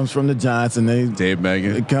he comes from the Giants, and Dave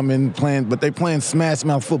Megan. They come in playing, but they playing smash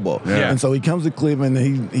mouth football. Yeah. And so he comes to Cleveland,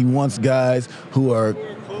 and he wants guys who are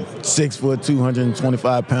 6 foot,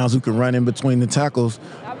 225 pounds, who can run in between the tackles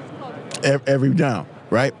every down,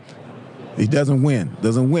 right? He doesn't win.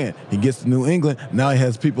 He gets to New England. Now he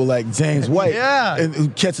has people like James White,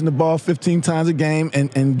 and catching the ball 15 times a game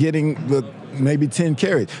and getting maybe 10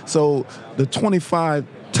 carries. So the 25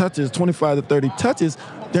 to 30 touches,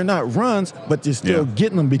 they're not runs, but you're still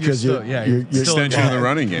getting them because you're extension of the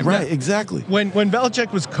running game. Right, exactly. When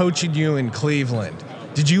Belichick was coaching you in Cleveland,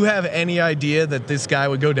 did you have any idea that this guy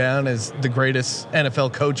would go down as the greatest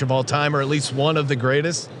NFL coach of all time, or at least one of the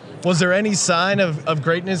greatest? Was there any sign of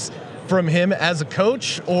greatness from him as a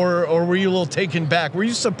coach, or were you a little taken back? Were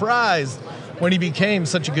you surprised when he became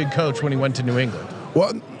such a good coach when he went to New England?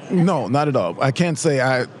 Well, no, not at all. I can't say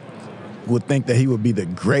I would think that he would be the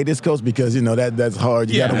greatest coach because that's hard.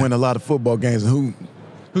 You got to win a lot of football games. Who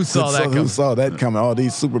saw that coming? All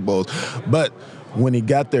these Super Bowls, but when he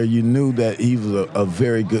got there, you knew that he was a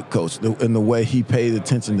very good coach. In the way he paid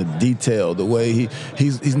attention to detail, the way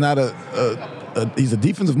he's not he's a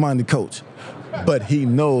defensive-minded coach, but he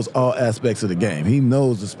knows all aspects of the game. He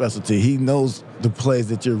knows the specialty. He knows the plays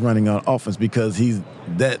that you're running on offense because he's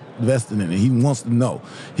that vested in it. He wants to know.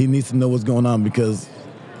 He needs to know what's going on because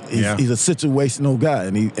he's a situational guy,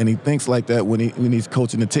 and he thinks like that when he's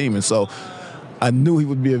coaching the team. And so I knew he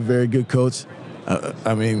would be a very good coach.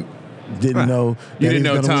 Didn't know. You didn't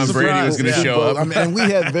know Tom Brady was going to show up. And we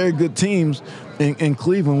had very good teams in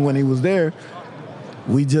Cleveland when he was there.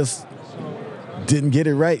 We just didn't get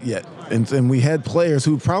it right yet. And we had players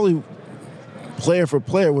who probably player for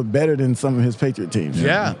player were better than some of his Patriot teams.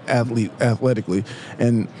 Yeah. Athletically.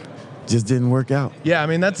 And just didn't work out. Yeah, I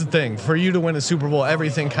mean, that's the thing. For you to win a Super Bowl,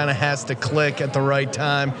 everything kind of has to click at the right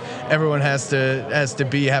time. Everyone has to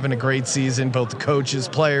be having a great season, both the coaches,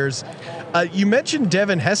 players. You mentioned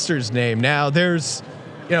Devin Hester's name. Now, there's,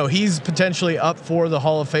 he's potentially up for the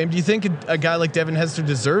Hall of Fame. Do you think a guy like Devin Hester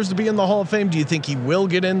deserves to be in the Hall of Fame? Do you think he will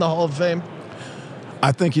get in the Hall of Fame?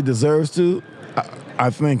 I think he deserves to. I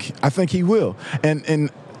think he will. And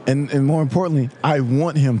more importantly, I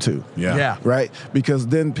want him to. Yeah. Right? Because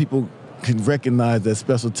then people can recognize that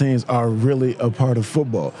special teams are really a part of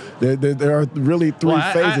football. There are really three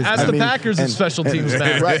phases. The Packers are special teams,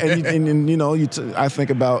 man. Right? I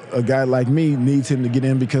think about a guy like me needs him to get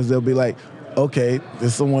in because they'll be like, okay,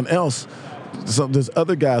 there's someone else. So there's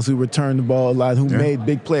other guys who returned the ball a lot, who made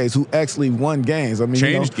big plays, who actually won games. I mean,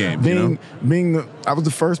 changed games. I was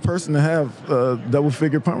the first person to have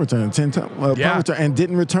double-figure punt return, 10 punt return, and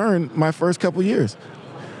didn't return my first couple years.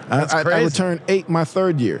 I returned 8 my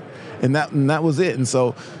third year, and that was it. And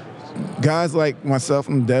so, guys like myself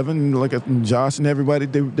and Devin, like Josh and everybody,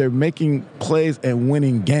 they're making plays and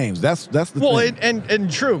winning games. That's the thing.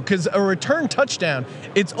 And true, because a return touchdown,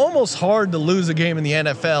 it's almost hard to lose a game in the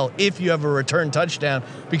NFL if you have a return touchdown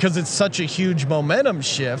because it's such a huge momentum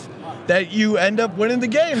shift that you end up winning the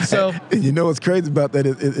game. So you know what's crazy about that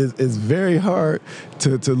is it's very hard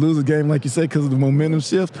to lose a game, like you said, because of the momentum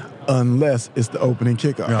shift, unless it's the opening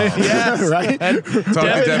kickoff. Yes. Right?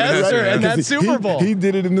 Devin Hester and that Super Bowl. He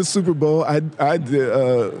did it in the Super Bowl. I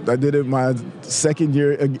did it my second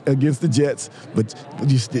year against the Jets, but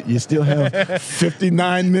you still have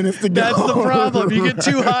 59 minutes to go. That's the problem. You get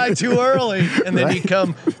too high too early, and then you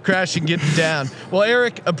come crashing, getting down. Well,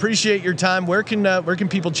 Eric, appreciate your time. Where can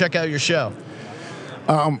people check out your show?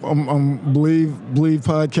 Believe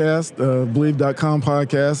podcast, believe.com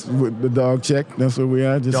podcast with the dog check. That's where we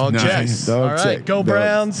are. Just dog check. Dog all right. check. Go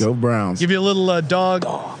Browns. Go Browns. Give you a little dog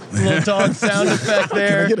sound effect there.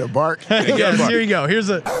 Can I get a bark? Yes, here you go.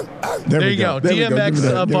 There you go.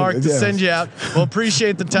 DMX bark to send you out. Well,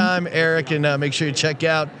 appreciate the time, Eric, and make sure you check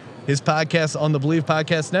out his podcast on the Believe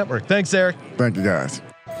Podcast Network. Thanks, Eric. Thank you, guys.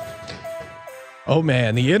 Oh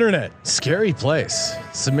man, the internet, scary place.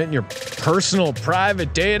 Submitting your personal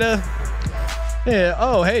private data. Yeah.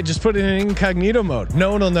 Oh, hey, just put it in incognito mode.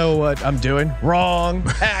 No one will know what I'm doing. Wrong.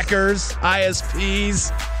 Hackers,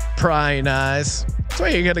 ISPs, prying eyes. That's why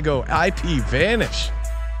you got to go IP vanish.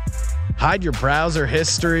 Hide your browser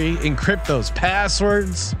history, encrypt those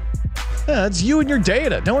passwords. Yeah, it's you and your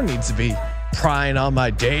data. No one needs to be prying on my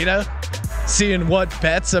data, seeing what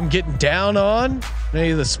bets I'm getting down on.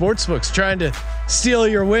 Maybe the sportsbook's trying to steal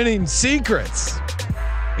your winning secrets.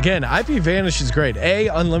 Again, IP Vanish is great. A,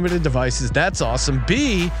 unlimited devices. That's awesome.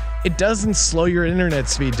 B, it doesn't slow your internet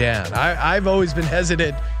speed down. I've always been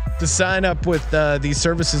hesitant to sign up with these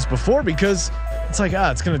services before because it's like,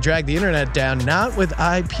 it's going to drag the internet down. Not with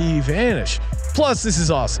IP Vanish. Plus, this is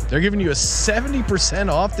awesome. They're giving you a 70%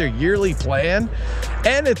 off their yearly plan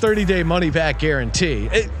and a 30-day money-back guarantee.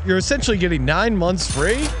 You're essentially getting 9 months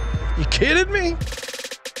free. You kidding me?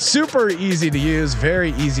 Super easy to use,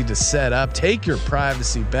 very easy to set up. Take your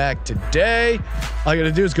privacy back today. All you got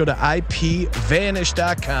to do is go to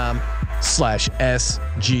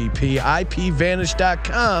ipvanish.com/SGP.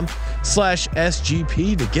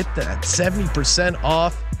 ipvanish.com/SGP to get that 70%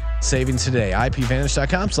 off savings today.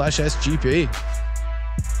 ipvanish.com/SGP.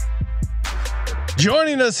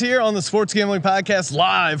 Joining us here on the Sports Gambling Podcast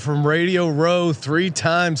live from Radio Row,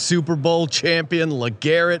 3-time Super Bowl champion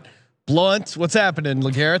LeGarrette Blunt, what's happening,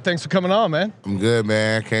 LeGarrette? Thanks for coming on, man. I'm good,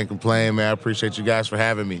 man. Can't complain, man. I appreciate you guys for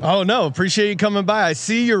having me. Oh no, appreciate you coming by. I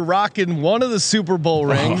see you're rocking one of the Super Bowl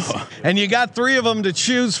rings, and you got 3 of them to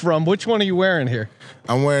choose from. Which one are you wearing here?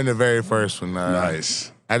 I'm wearing the very first one.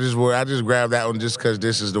 Nice. I just grabbed that one just because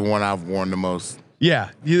this is the one I've worn the most. Yeah,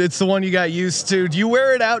 it's the one you got used to. Do you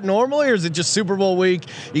wear it out normally, or is it just Super Bowl week?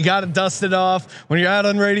 You got to dust it off when you're out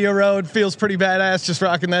on Radio Row. It feels pretty badass just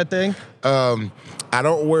rocking that thing. I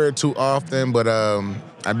don't wear it too often, but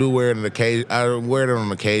I do wear it on occasion. I wear it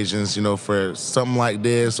on occasions, for something like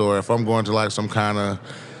this, or if I'm going to like some kind of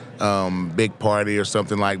big party or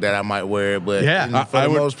something like that, I might wear it. But for the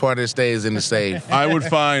most part, it stays in the safe. I would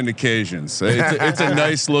find occasions. It's a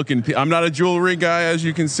nice looking. I'm not a jewelry guy, as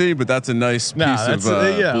you can see, but that's a nice piece of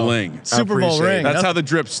bling. Super Bowl ring. That's how the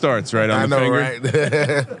drip starts, right on the finger.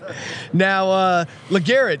 Right? Now,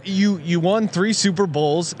 LeGarrette, you won 3 Super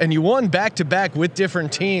Bowls, and you won back-to-back with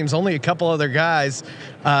different teams. Only a couple other guys.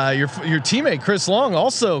 Your teammate Chris Long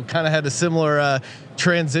also kind of had a similar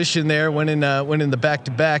transition there, winning the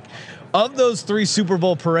back-to-back. Of those 3 Super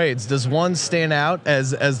Bowl parades, does one stand out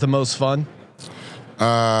as the most fun?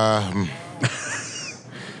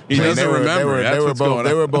 He doesn't remember.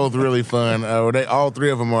 They were both really fun. All 3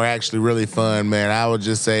 of them are actually really fun, man. I would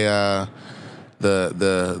just say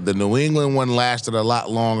the New England one lasted a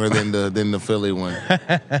lot longer than the Philly one.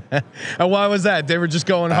 And why was that? They were just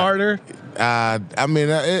going harder.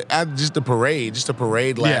 Just the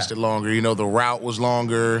parade lasted longer. The route was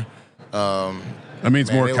longer. That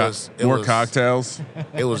means more cocktails.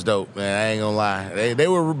 It was dope, man. I ain't gonna lie. They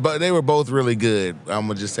were both really good. I'm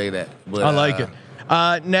gonna just say that. But, I like it.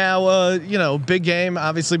 Now, big game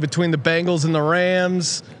obviously between the Bengals and the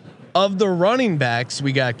Rams. Of the running backs,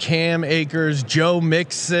 we got Cam Akers, Joe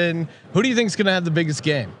Mixon. Who do you think is going to have the biggest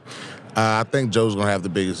game? I think Joe's going to have the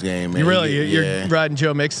biggest game, man. You're riding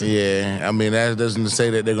Joe Mixon? Yeah. I mean, that doesn't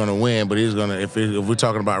say that they're going to win, but he's going to, if we're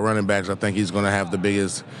talking about running backs, I think he's going to have the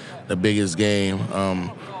biggest game.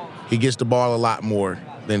 He gets the ball a lot more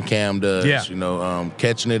than Cam does,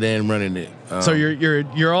 catching it and running it. So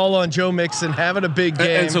you're all on Joe Mixon having a big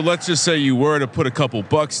game. And so let's just say you were to put a couple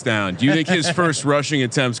bucks down. Do you think his first rushing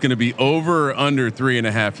attempt is going to be over or under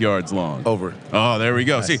 3.5 yards long? Over. Oh, there we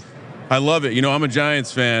go. Nice. See, I love it. I'm a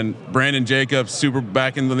Giants fan. Brandon Jacobs,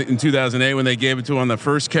 back in 2008 when they gave it to him on the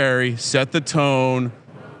first carry, set the tone.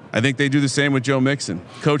 I think they do the same with Joe Mixon.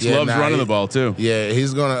 Coach loves running the ball too. Yeah,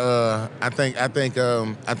 he's gonna. I think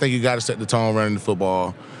you got to set the tone running the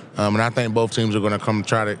football, and I think both teams are gonna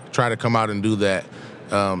try to come out and do that.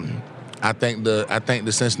 I think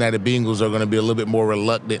the Cincinnati Bengals are gonna be a little bit more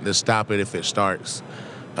reluctant to stop it if it starts.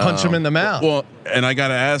 Punch him in the mouth. Well, and I got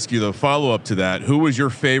to ask you the follow up to that. Who was your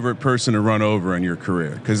favorite person to run over in your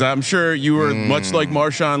career? Because I'm sure you were much like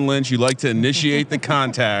Marshawn Lynch. You like to initiate the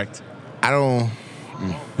contact.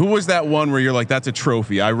 Who was that one where you're like, that's a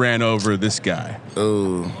trophy? I ran over this guy.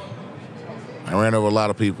 Oh, I ran over a lot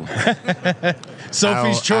of people.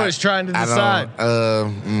 Sophie's choice, trying to decide.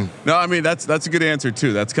 No, I mean that's a good answer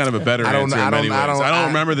too. That's kind of a better answer in many ways. I don't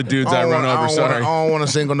remember the dudes I run over. Sorry, I don't want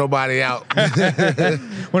to single nobody out.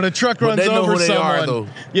 When a truck runs over someone,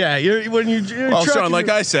 well, Sean, like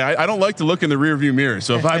I say, I don't like to look in the rearview mirror.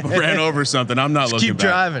 So if I ran over something, I'm not looking keep back.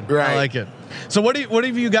 driving. Right. I like it. So what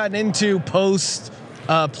have you gotten into post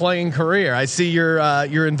playing career? I see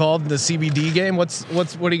you're involved in the CBD game. What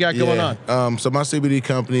do you got going on? So my CBD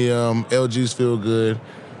company, LG's Feel Good.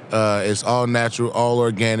 It's all natural, all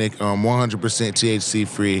organic, 100% THC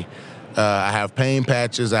free. I have pain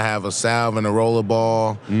patches. I have a salve and a roller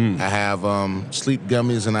ball. I have sleep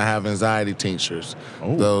gummies, and I have anxiety tinctures.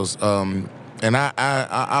 Those and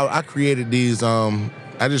I created these.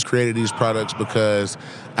 I just created these products because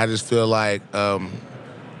I just feel like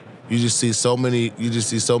you just see so many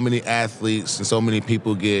athletes and so many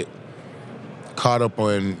people get caught up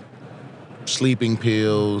on sleeping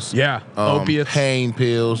pills, opiates, pain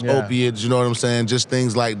pills, opiates. You know what I'm saying? Just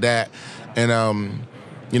things like that, and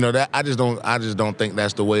that I just don't think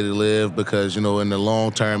that's the way to live, because in the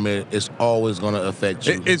long term it's always going to affect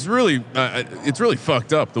you. It's really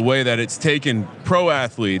fucked up the way that it's taken pro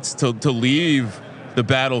athletes to leave the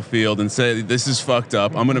battlefield and say, this is fucked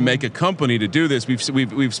up. I'm going to make a company to do this.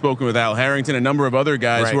 We've spoken with Al Harrington, a number of other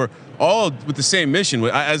guys who are all with the same mission.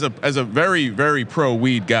 As a very, very pro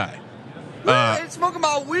weed guy. Smoking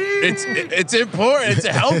my weed. It's important. It's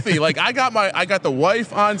healthy. Like I got the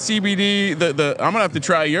wife on CBD. I'm gonna have to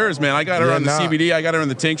try yours, man. I got her on the CBD. I got her on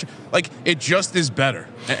the tincture. Like it just is better.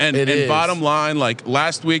 And is. bottom line, like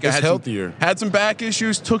last week, It's I had healthier. had some back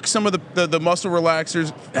issues. Took some of the muscle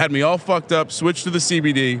relaxers, had me all fucked up. Switched to the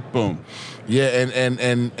CBD. Boom. Yeah,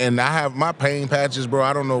 and I have my pain patches, bro.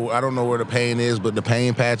 I don't know where the pain is, but the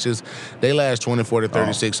pain patches, they last 24 to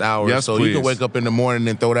 36 hours. Yes, so please. you can wake up in the morning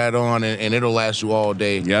and throw that on, and it'll last you all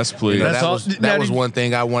day. Yes, please. You know, That's that all- was now, one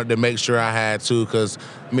thing I wanted to make sure I had too, because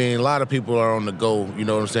I mean, a lot of people are on the go. You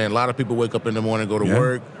know what I'm saying? A lot of people wake up in the morning, go to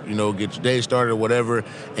work, you know, get your day started or whatever,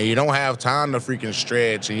 and you don't have time to freaking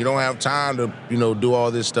stretch, and you don't have time to, you know, do all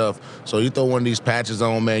this stuff. So you throw one of these patches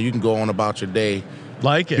on, man, you can go on about your day.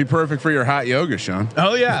 Like Be it. perfect for your hot yoga, Sean.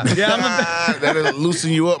 Oh yeah, yeah. That'll loosen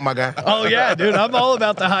you up, my guy. Oh yeah, dude, I'm all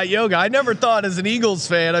about the hot yoga. I never thought as an Eagles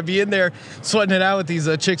fan I'd be in there sweating it out with these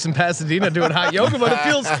chicks in Pasadena doing hot yoga, but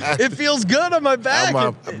it feels good on my back. I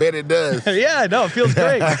bet it does. Yeah, no, it feels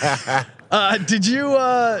great. Did you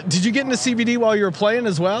get into CBD while you were playing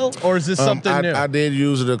as well, or is this something new? I did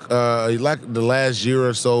use it like the last year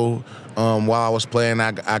or so while I was playing.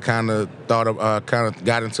 I kind of thought of kind of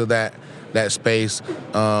got into that space.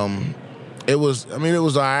 It was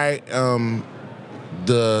all right.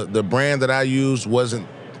 The brand that I used wasn't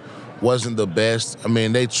the best. I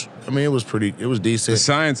mean it was decent. The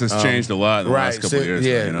science has changed a lot in the last couple of years.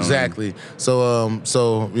 Yeah, though, you know? exactly.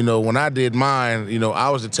 So you know, when I did mine, you know, I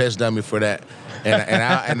was a test dummy for that.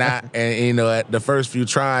 And you know, at the first few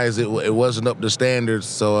tries, it wasn't up to standards.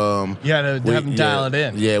 So You had to have them dial it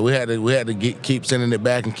in. Yeah, we had to keep sending it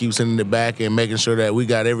back and making sure that we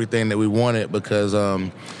got everything that we wanted, because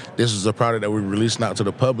this is a product that we're releasing out to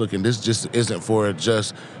the public, and this just isn't for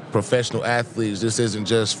just professional athletes. This isn't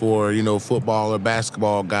just for, you know, football or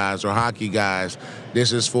basketball guys or hockey guys.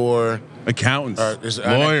 This is for Accountants, lawyers,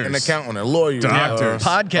 lawyers, an accountant, a lawyer, doctors,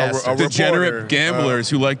 Podcasters. a degenerate reporter, gamblers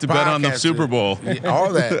who like to bet on the podcaster. Super Bowl.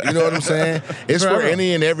 All that, you know what I'm saying? It's for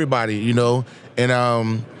any and everybody, you know.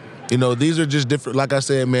 And you know, these are just different. Like I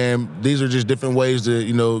said, man, these are just different ways to,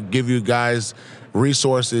 you know, give you guys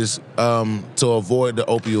resources to avoid the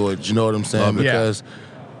opioids. You know what I'm saying? Love it. Because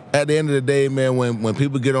at the end of the day, man, when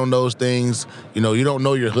people get on those things, you know, you don't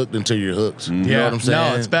know you're hooked until you're hooked. You know what I'm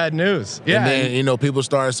saying? No, it's bad news. Yeah, And then, you know, people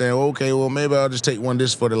start saying, okay, well, maybe I'll just take one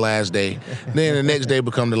this for the last day. Then the next day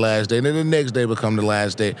become the last day. Then the next day become the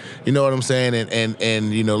last day. You know what I'm saying?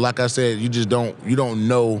 And you know, like I said, you don't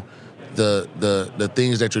know the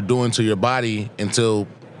things that you're doing to your body until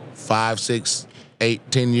 5, 6,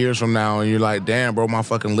 8, 10 years from now, and you're like, damn, bro, my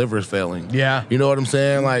fucking liver is failing. Yeah. You know what I'm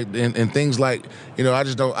saying? Like, and things like, you know, I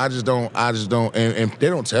just don't, and they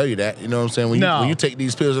don't tell you that. You know what I'm saying? When you take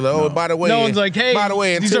these pills, they're like, oh, by the way, No one's like, hey, by the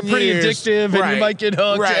way, in these are 10 pretty years, addictive, and you might get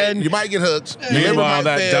hooked. Right. And You might get hooked. Your liver Meanwhile, might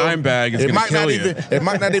that fail. dime bag is It going to might kill not you. it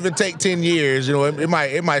might not even take 10 years. You know, it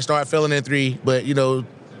might start failing in 3, but you know,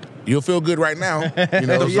 you'll feel good right now. You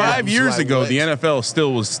know, 5 years like, ago, what? the NFL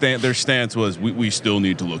still was their stance was we still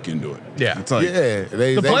need to look into it. Yeah. It's like, Yeah,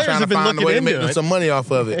 they players trying have to been find a looking way to make into it. some money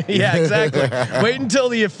off of it. yeah, exactly. Wait until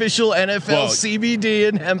the official NFL Well, CBD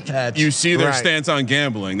and hemp patch. You see their Right. stance on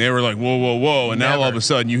gambling. They were like, whoa, and now all of a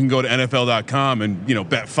sudden you can go to NFL.com and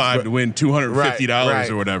bet $5 to win $250 Right.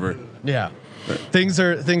 or whatever. yeah, things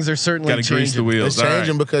are certainly Got to changing. grease the wheels. It's All right.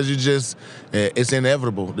 changing because it's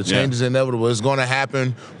inevitable. The change Yeah. is inevitable. It's going to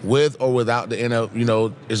happen with or without the NFL. You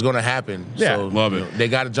know, it's going to happen. Yeah. So, Love you it. know, they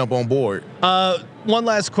got to jump on board. One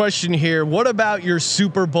last question here. What about your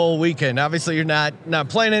Super Bowl weekend? Obviously, you're not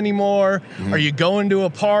playing anymore. Mm-hmm. Are you going to a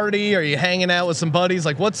party? Are you hanging out with some buddies?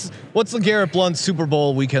 Like, what's LeGarrette Blount's Super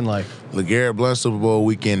Bowl weekend like? LeGarrette Blount Super Bowl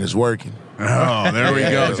weekend is working. Oh, there we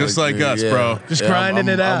go. Just like us, bro. Just grinding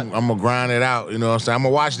it out. I'm gonna grind it out. You know what I'm saying? I'm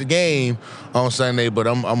gonna watch the game on Sunday, but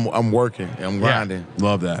I'm working. I'm grinding.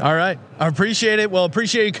 Love that. All right. I appreciate it. Well,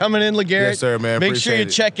 appreciate you coming in, LeGarrette. Yes, sir, man. Make sure you Appreciate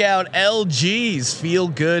it. check out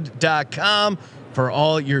lgsfeelgood.com for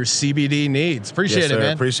all your CBD needs. Appreciate Yes, it, sir.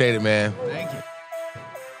 man. Appreciate it, man. Thank you.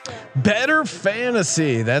 Better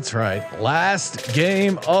Fantasy. That's right. Last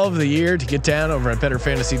game of the year to get down over at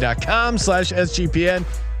betterfantasy.com/SGPN.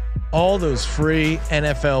 All those free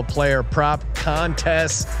NFL player prop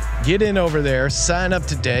contests. Get in over there. Sign up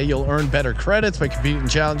today. You'll earn better credits by competing in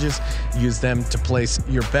challenges. Use them to place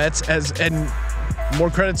your bets. And more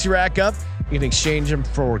credits you rack up, you can exchange them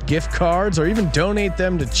for gift cards or even donate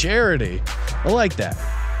them to charity. I like that.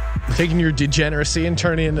 Taking your degeneracy and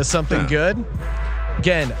turning it into something good.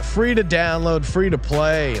 Again, free to download, free to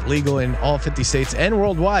play, legal in all 50 states and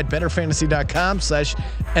worldwide.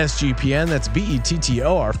 Betterfantasy.com/SGPN. That's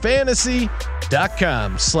BETTOR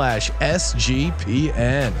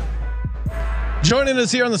fantasy.com/SGPN. Joining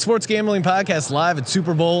us here on the Sports Gambling Podcast live at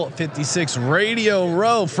Super Bowl 56 Radio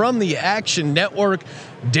Row from the Action Network,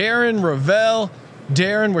 Darren Rovell.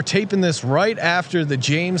 Darren, we're taping this right after the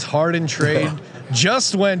James Harden trade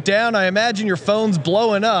just went down. I imagine your phone's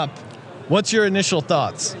blowing up. What's your initial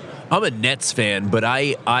thoughts? I'm a Nets fan, but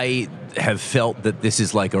I have felt that this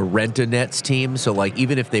is like a rent-a-Nets team. So, like,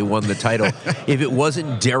 even if they won the title, if it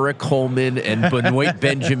wasn't Derek Coleman and Benoit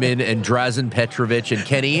Benjamin and Drazen Petrovic and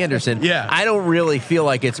Kenny Anderson, I don't really feel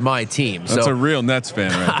like it's my team. That's so a real Nets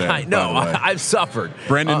fan right there. I know. I've suffered.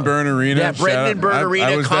 Brendan Byrne Arena. Yeah, Brendan Byrne Arena,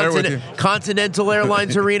 I was there with you. Continental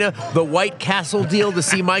Airlines Arena, the White Castle deal to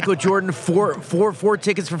see Michael Jordan, four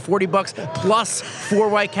tickets for $40 plus 4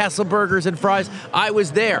 White Castle burgers and fries. I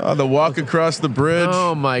was there. The walk across the bridge.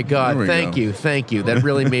 Oh my God. Thank you. That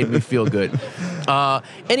really made me feel good.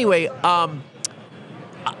 Anyway,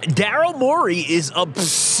 Daryl Morey is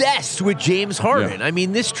obsessed with James Harden. I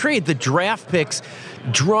mean, this trade, the draft picks,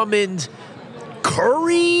 Drummond,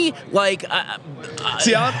 Curry, like.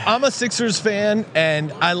 See, I'm a Sixers fan,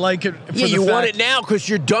 and I like it. For you want it now because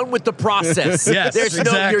you're done with the process. Yes,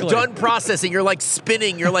 exactly. You're done processing. You're like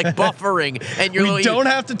spinning. You're like buffering, and we don't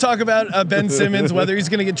have to talk about Ben Simmons, whether he's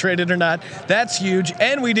going to get traded or not. That's huge,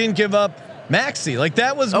 and we didn't give up Maxey. Like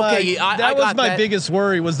that was my biggest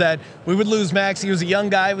worry was that we would lose Maxey. He was a young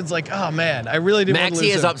guy. It was like, oh man, I really didn't want to lose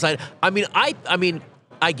Maxey is him. upside. I mean,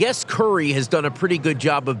 I guess Curry has done a pretty good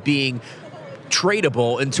job of being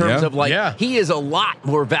tradable in terms of he is a lot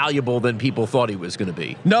more valuable than people thought he was going to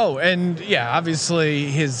be. No, and obviously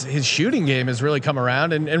his shooting game has really come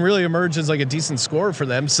around and really emerged as like a decent scorer for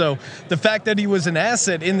them. So the fact that he was an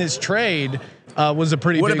asset in this trade was a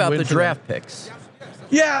pretty big win. What about the for draft them. picks?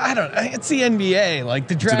 Yeah, I don't. It's the NBA. Like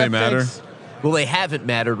the draft. Do they matter? Picks, well, they haven't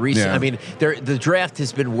mattered recently. Yeah. I mean, the draft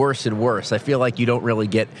has been worse and worse. I feel like you don't really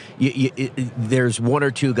get. There's one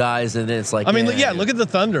or two guys, and then it's like. I mean, look at the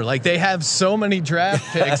Thunder. Like they have so many draft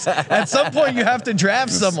picks. At some point, you have to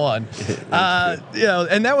draft someone.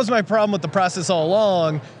 And that was my problem with the process all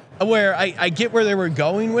along, where I get where they were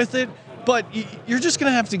going with it, but you're just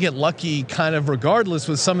gonna have to get lucky, kind of regardless,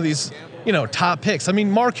 with some of these, top picks. I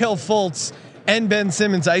mean, Markelle Fultz and Ben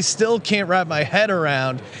Simmons, I still can't wrap my head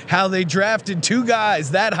around how they drafted 2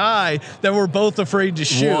 guys that high that were both afraid to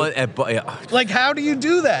shoot. Like, how do you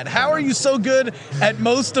do that? How are you so good at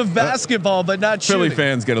most of basketball but not shooting? Philly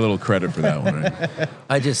fans get a little credit for that one, right?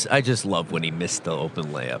 I just love when he missed the open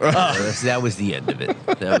layup. That was the end of it.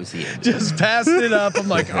 Just passed it up. I'm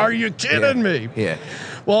like, are you kidding me? Yeah.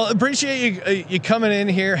 Well, appreciate you coming in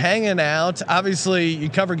here, hanging out. Obviously, you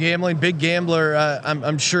cover gambling, big gambler,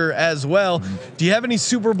 I'm sure as well. Do you have any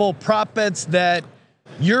Super Bowl prop bets that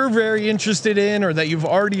you're very interested in, or that you've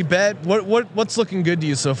already bet? What's looking good to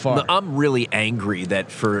you so far? No, I'm really angry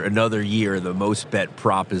that for another year the most bet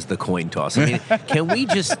prop is the coin toss. I mean,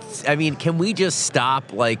 can we just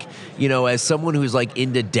stop? Like, as someone who's like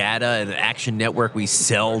into data and Action Network, we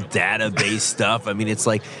sell data-based stuff. I mean, it's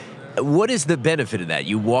like, what is the benefit of that?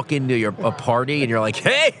 You walk into a party and you're like,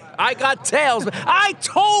 hey, I got tails. I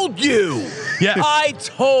told you. Yes. I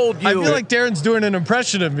told you. I feel like Darren's doing an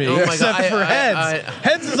impression of me, except for Heads.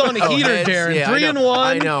 Heads is on a heater, Heads, Darren. yeah, 3-1.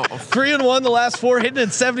 I know. 3-1 the last 4, hitting at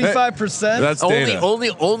 75%. That's data.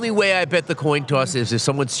 Only way I bet the coin toss is if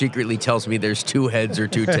someone secretly tells me there's 2 heads or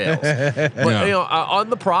 2 tails. But on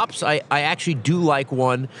the props, I actually do like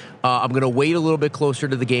one. I'm going to wait a little bit closer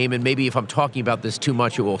to the game, and maybe if I'm talking about this too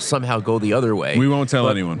much, it will somehow go the other way. We won't tell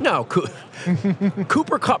anyone. No,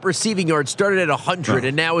 Cooper Kupp receiving yards started at 100,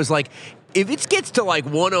 and now is like, if it gets to like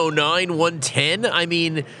 109, 110, I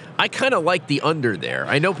mean, I kind of like the under there.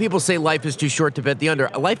 I know people say life is too short to bet the under.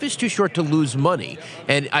 Life is too short to lose money,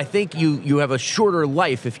 and I think you have a shorter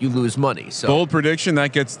life if you lose money. So bold prediction,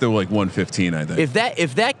 that gets to like 115, I think.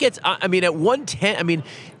 If that gets, I mean, at 110, I mean,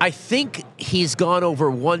 I think he's gone over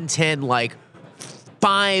 110 like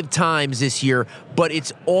 5 times this year, but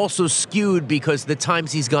it's also skewed because the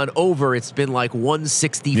times he's gone over, it's been like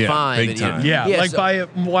 165. Yeah, big time. Like by a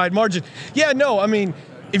wide margin. Yeah, no, I mean,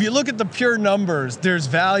 if you look at the pure numbers, there's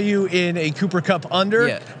value in a Cooper Kupp under.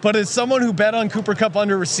 Yeah. But as someone who bet on Cooper Kupp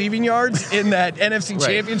under receiving yards in that NFC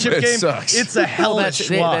Championship game, it's a hellish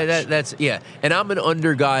watch. That's and I'm an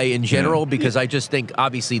under guy in general because I just think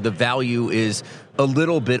obviously the value is a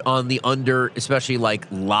little bit on the under, especially like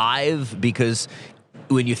live, because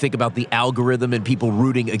when you think about the algorithm and people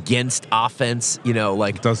rooting against offense,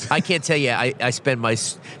 I can't tell you, I spend my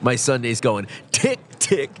Sundays going tick,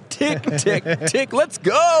 tick, tick, tick, tick, let's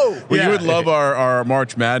go. Well, you would love our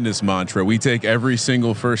March Madness mantra. We take every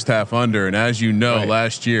single first half under, and as you know,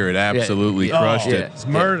 last year it absolutely crushed it. It's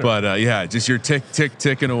murder. But just your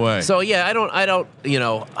ticking away. So I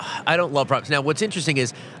don't love props. Now, what's interesting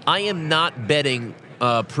is I am not betting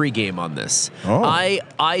pregame on this. Oh.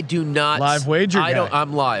 I do not Live wager guy.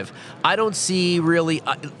 I'm live. I don't see really.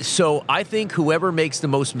 So I think whoever makes the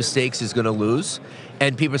most mistakes is going to lose.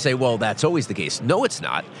 And people say, well, that's always the case. No, it's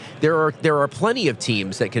not. There are plenty of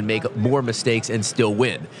teams that can make more mistakes and still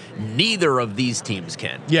win. Neither of these teams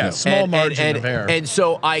can. Yeah, small margin of error. And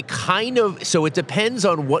so so it depends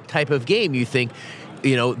on what type of game you think,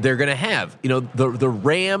 they're going to have. The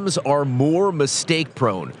Rams are more mistake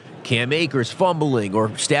prone. Cam Akers fumbling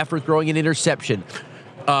or Stafford throwing an interception.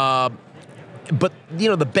 But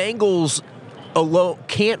the Bengals alone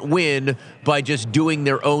can't win by just doing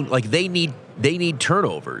their own. Like they need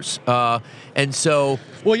turnovers. And so,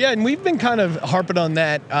 well, yeah, and we've been kind of harping on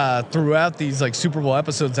that throughout these like Super Bowl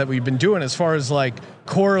episodes that we've been doing, as far as like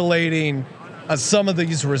correlating some of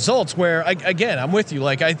these results. Where again, I'm with you.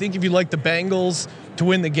 Like I think if you like the Bengals to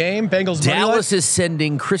win the game, Bengals. Dallas is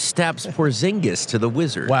sending Kristaps Porzingis to the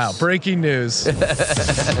Wizards. Wow, breaking news!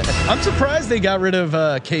 I'm surprised they got rid of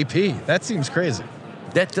KP. That seems crazy.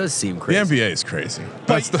 That does seem crazy. The NBA is crazy.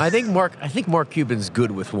 But I think Mark Cuban's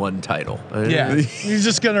good with one title. Yeah, he's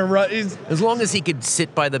just gonna run. As long as he could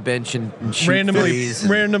sit by the bench and shoot threes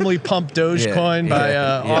randomly pump Dogecoin by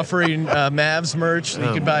offering Mavs merch that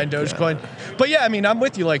you could buy in Dogecoin. But yeah, I mean, I'm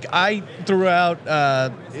with you. Like I threw out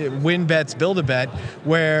win bets, build a bet,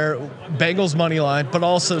 where Bengals money line, but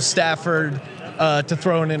also Stafford to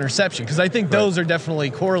throw an interception, because I think those are definitely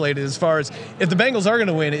correlated. As far as if the Bengals are going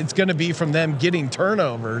to win, it's going to be from them getting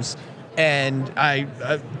turnovers, and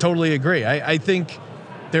I totally agree. I think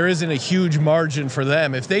there isn't a huge margin for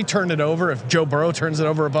them if they turn it over. If Joe Burrow turns it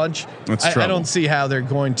over a bunch, I don't see how they're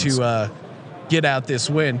going to get out this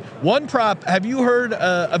win. One prop. Have you heard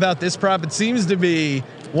about this prop? It seems to be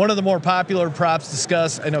one of the more popular props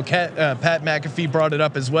discussed. I know Pat McAfee brought it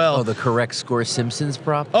up as well. Oh, the correct score Simpsons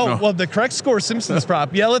prop? Oh, well, the correct score Simpsons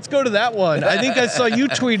prop. Yeah, let's go to that one. I think I saw you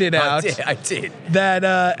tweet it out. I did. That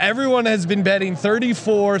everyone has been betting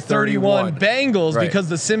 34-31 Bengals because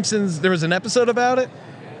the Simpsons, there was an episode about it?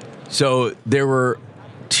 So there were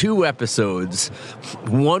 2 episodes.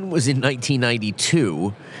 One was in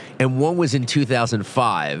 1992 and one was in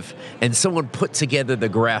 2005, and someone put together the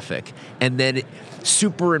graphic and then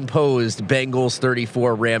superimposed Bengals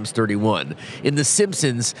 34, Rams 31. In The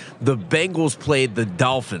Simpsons, the Bengals played the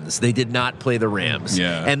Dolphins. They did not play the Rams.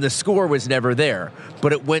 Yeah. And the score was never there.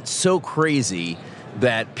 But it went so crazy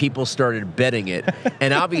that people started betting it.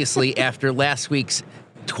 And obviously, after last week's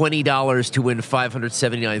 $20 to win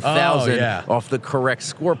 $579,000 off the correct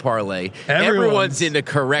score parlay. Everyone's into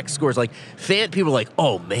correct scores. Like people are like,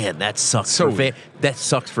 oh man, that sucks that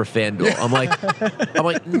sucks for FanDuel. I'm like,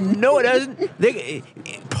 no, it doesn't.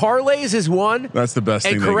 Parlays is 1. That's the best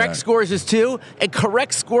thing. And correct scores is 2. And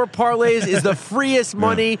correct score parlays is the freest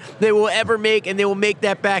money they will ever make, and they will make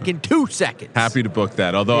that back in 2 seconds. Happy to book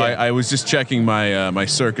that. Although I was just checking my my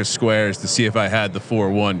Circus Squares to see if I had the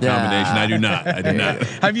 4-1 combination. I do not.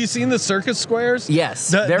 Have you seen the Circus Squares?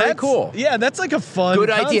 Yes. Very cool. Yeah, that's like a fun good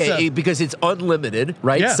concept. idea because it's unlimited,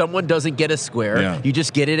 right? Yeah. Someone doesn't get a square. Yeah. You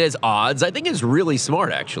just get it as odds. I think it's really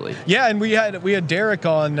smart, actually. Yeah, and we had Derek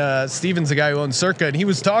on. Steven's the guy who owns Circa, and he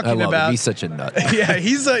was talking about. He's such a nut. Yeah,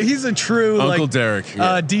 he's a true Uncle Derek,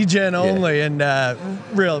 DGen only, and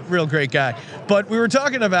real great guy. But we were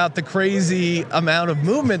talking about the crazy amount of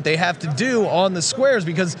movement they have to do on the squares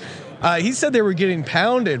because. He said they were getting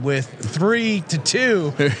pounded with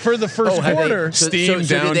 3-2 for the first quarter.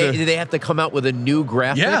 Did they have to come out with a new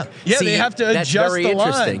graphic? Yeah, See, they have to adjust that's very the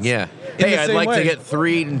interesting. lines. Yeah. Hey, I'd like to get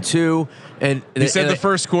 3-2. And he said the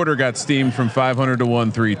first quarter got steamed from 500 to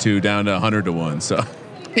 1, 3-2 down to 100 to 1. So,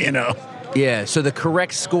 Yeah. So the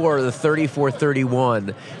correct score, the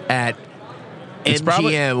 34-31 at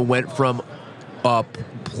MGM went from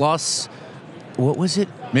plus. What was it?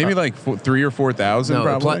 Maybe like 3,000 or 4,000,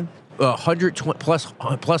 probably. 120 plus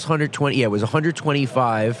 120. Yeah, it was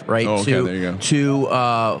 125, right? Oh, okay, there you go.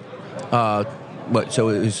 What? So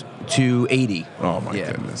it was 280. Oh my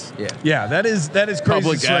goodness. Yeah, that is crazy.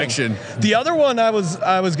 Public action. The other one I was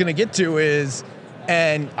going to get to is,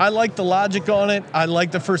 and I like the logic on it. I like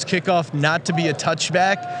the first kickoff not to be a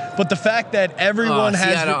touchback, but the fact that everyone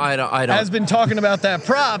has been talking about that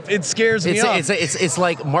prop, it scares me off. It's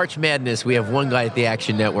like March Madness. We have one guy at the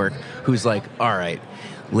Action Network who's like, all right,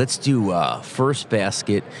 let's do first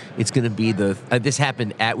basket. It's going to be this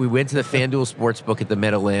happened we went to the FanDuel Sportsbook at the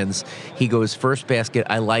Meadowlands. He goes first basket.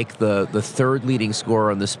 I like the third leading scorer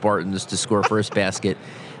on the Spartans to score first basket.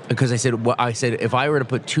 Because I said if I were to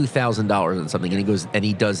put $2,000 on something, and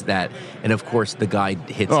he does that, and of course the guy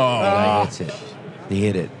hits it. The guy hits it. He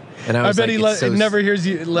hit it. And I was bet like, he never hears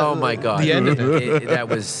you. Oh my God! The end of it. That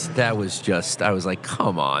was just. I was like,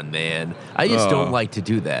 come on, man. I just don't like to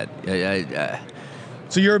do that.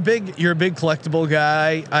 So you're a big collectible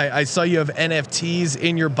guy. I saw you have NFTs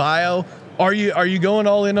in your bio. Are you going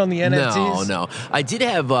all in on the NFTs? No. I did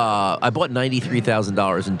have. I bought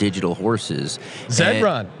 $93,000 in digital horses.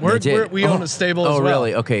 Zedrun. We own a stable as well. Oh,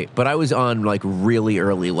 really? Okay, but I was on like really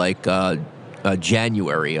early, like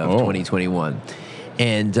January of 2021.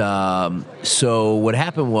 And so what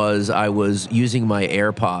happened was I was using my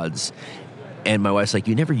AirPods, and my wife's like,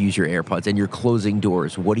 "You never use your AirPods, and you're closing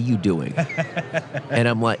doors. What are you doing?" And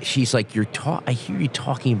I'm like, she's like, I hear you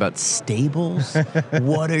talking about stables.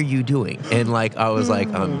 What are you doing? And like, I was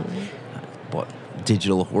like, bought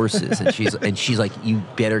digital horses, and she's like, "You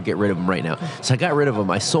better get rid of them right now." So I got rid of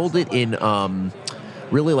them. I sold it in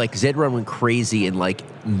really like Zedrun went crazy in like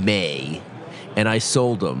May, and I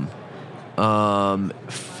sold them.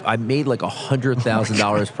 I made like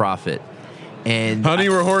 $100,000 profit. And honey,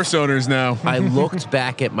 we're horse owners now. I looked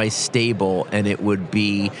back at my stable, and it would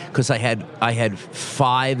be because I had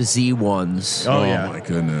 5 Z1s. Oh my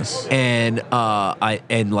goodness! And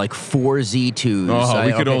like 4 Z2s. Oh,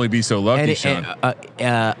 we could only be so lucky, Sean.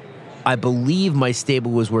 I believe my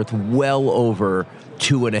stable was worth well over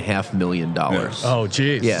 $2.5 million. Yes. Oh,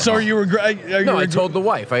 geez. Yeah. So I told the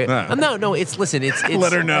wife. No. It's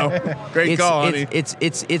let her know. Great call, honey. It's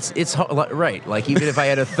right. Like even if I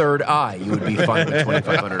had a third eye, you would be fine with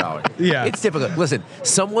 $2,500. Yeah. It's difficult. Listen,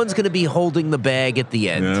 someone's going to be holding the bag at the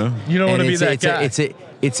end. Yeah. You don't want to be that guy.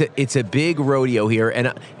 It's a big rodeo here,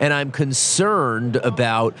 and I'm concerned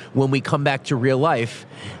about when we come back to real life.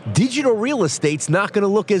 Digital real estate's not going to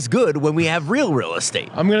look as good when we have real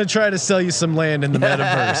estate. I'm going to try to sell you some land in the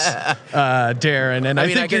metaverse, Darren, and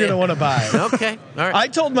I think you're going to want to buy it. Okay, all right. I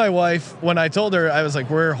told my wife when I told her, I was like,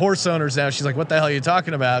 "We're horse owners now." She's like, "What the hell are you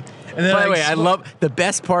talking about?" And then by the way, I love the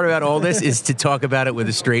best part about all this is to talk about it with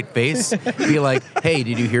a straight face. Be like, "Hey,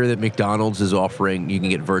 did you hear that McDonald's is offering you can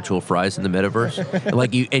get virtual fries in the metaverse?"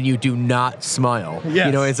 And you do not smile. Yes.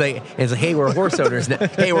 You know, it's like, "Hey, we're horse owners now.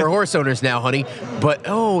 Hey, we're horse owners now, honey." But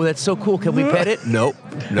oh, that's so cool. Can we pet it? Nope,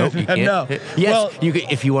 you can't. No. Yes, Well, you can,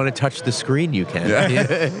 if you want to touch the screen, you can.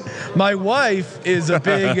 Yeah. My wife is a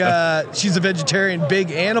big, she's a vegetarian,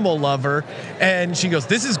 big animal lover, and she goes,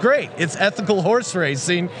 "This is great. It's ethical horse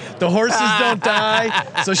racing. The horses don't die."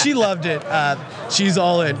 So she loved it. She's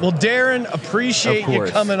all in. Well, Darren, appreciate you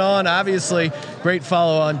coming on. Obviously, great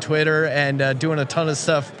follow on Twitter and doing a ton of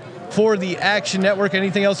stuff for the Action Network.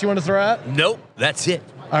 Anything else you want to throw out? Nope, that's it.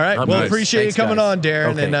 All right. Nice. Appreciate Thanks, you coming guys. on,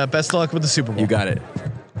 Darren, Okay. and best of luck with the Super Bowl. You got it.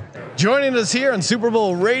 Joining us here on Super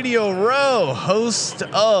Bowl Radio Row, host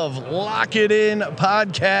of Lock It In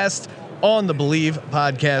podcast on the Believe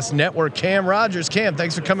Podcast Network, Cam Rogers. Cam,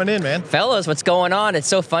 thanks for coming in, man. Fellas, what's going on? It's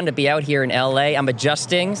so fun to be out here in LA. I'm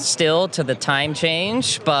adjusting still to the time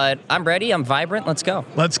change, but I'm ready. I'm vibrant. Let's go.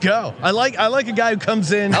 Let's go. I like a guy who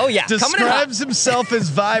comes in, coming in hot. describes himself as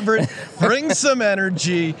vibrant, brings some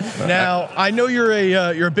energy. Now, I know you're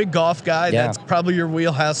a big golf guy. Yeah. That's probably your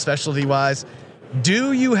wheelhouse specialty wise.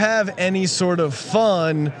 Do you have any sort of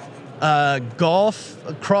fun golf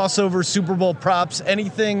crossover Super Bowl props?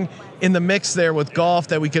 Anything in the mix there with golf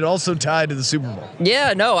that we could also tie to the Super Bowl?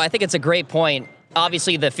 Yeah, no, I think it's a great point.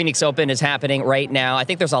 Obviously, the Phoenix Open is happening right now. I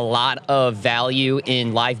think there's a lot of value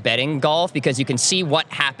in live betting golf because you can see what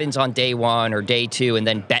happens on day 1 or day 2 and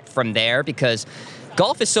then bet from there because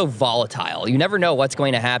golf is so volatile. You never know what's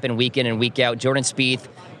going to happen week in and week out. Jordan Spieth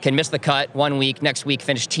can miss the cut 1 week, next week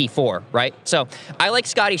finish T4, right? So I like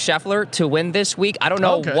Scotty Scheffler to win this week. I don't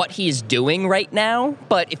know what he's doing right now,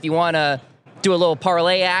 but if you want to do a little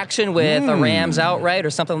parlay action with a Rams outright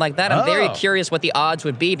or something like that, I'm very curious what the odds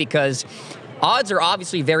would be because odds are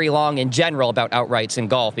obviously very long in general about outrights in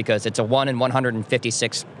golf because it's a 1 in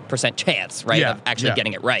 156% chance, right, of actually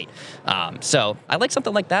getting it right. So I like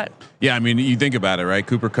something like that. Yeah, I mean, you think about it, right?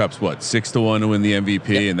 Cooper Kupp's what, 6-1 to win the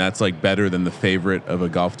MVP, and that's like better than the favorite of a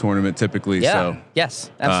golf tournament typically. Yeah. So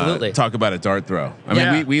Yes, absolutely. Talk about a dart throw. I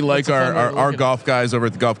mean, we like our golf guys over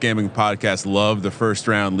at the Golf Gambling Podcast love the first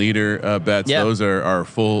round leader bets. Yeah. Those are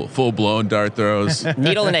full blown dart throws.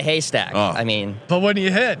 Needle in a haystack. I mean, but when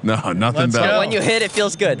you hit, nothing better. When you hit, it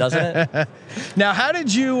feels good, doesn't it? Now, how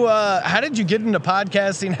did you get into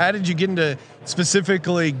podcasting? How did you get into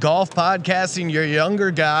specifically golf podcasting? You're a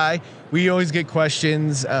younger guy. We always get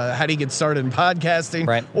questions. How do you get started in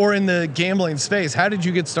podcasting or in the gambling space? How did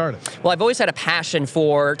you get started? Well, I've always had a passion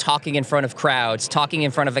for talking in front of crowds, talking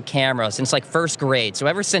in front of a camera since like first grade. So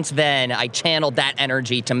ever since then, I channeled that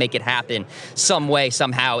energy to make it happen some way,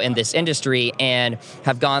 somehow in this industry and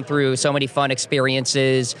have gone through so many fun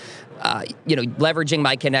experiences. leveraging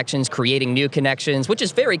my connections, creating new connections, which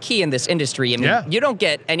is very key in this industry. I mean, you don't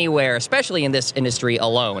get anywhere, especially in this industry,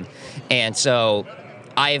 alone. And so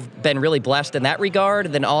I've been really blessed in that regard.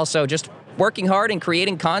 And then also just working hard and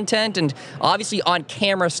creating content. And obviously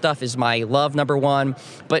on-camera stuff is my love, number one.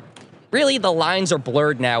 But really, the lines are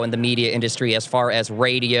blurred now in the media industry as far as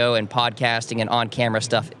radio and podcasting and on-camera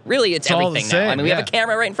stuff. Really, it's everything now. I mean, we have a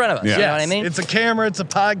camera right in front of us. Yeah. You know what I mean? It's a camera, it's a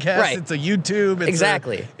podcast, it's a YouTube.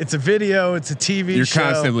 It's a video, it's a TV You're show.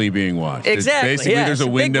 constantly being watched. Exactly. Basically, there's a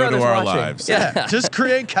window to our lives. Yeah. Just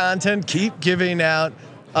create content, keep giving out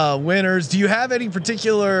winners. Do you have any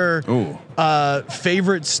particular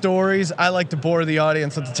favorite stories? I like to bore the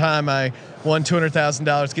audience. At the time, I won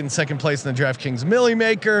 $200,000 getting second place in the DraftKings Millie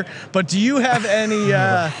Maker. But do you have any?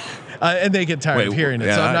 And they get tired of hearing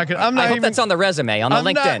it, so I'm not gonna. I hope that's on the resume on the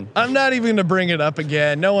LinkedIn. I'm not even gonna bring it up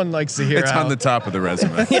again. No one likes to hear. It's on the top of the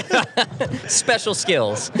resume. Special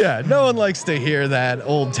skills. Yeah, no one likes to hear that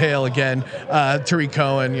old tale again. Tariq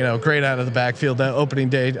Cohen, great out of the backfield opening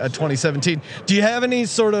day 2017. Do you have any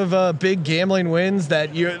sort of big gambling wins that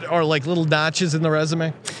are like little notches in the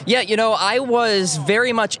resume? Yeah, I was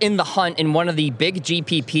very much in the hunt in one of the big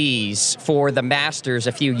GPPs for the Masters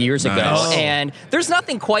a few years ago, and there's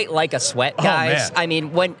nothing quite like a sweat, guys. I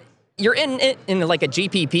mean, when you're in like a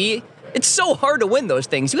GPP, it's so hard to win those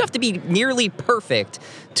things. You have to be nearly perfect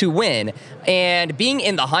to win. And being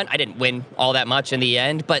in the hunt, I didn't win all that much in the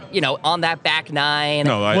end, but on that back nine.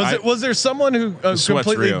 Was there someone who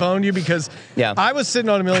completely boned you? Because I was sitting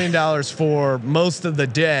on $1 million for most of the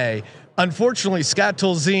day. Unfortunately, Scott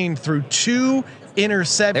Tolzien threw 2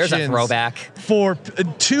 interceptions. There's a throwback. For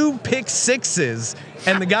 2 pick sixes.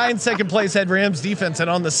 And the guy in second place had Rams defense. And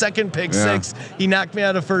on the second pick six, he knocked me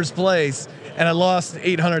out of first place. And I lost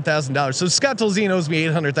 $800,000. So Scott Tolzien owes me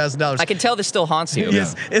 $800,000. I can tell this still haunts you.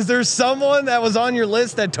 Yes. Is there someone that was on your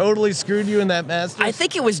list that totally screwed you in that Masters? I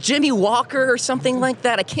think it was Jimmy Walker or something like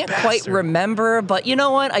that. I can't quite remember, but you know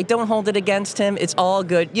what? I don't hold it against him. It's all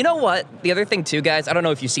good. You know what? The other thing too, guys, I don't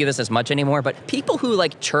know if you see this as much anymore, but people who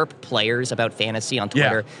chirp players about fantasy on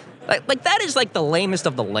Twitter. Yeah. Like that is like the lamest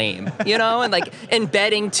of the lame, and like in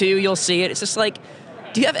betting too, you'll see it. It's just like,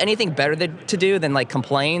 do you have anything better to do than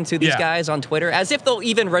complain to these guys on Twitter as if they'll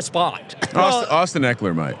even respond? Austin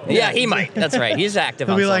Eckler might. Yeah, he might. That's right. He's active.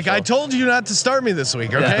 He'll on be like, social. I told you not to start me this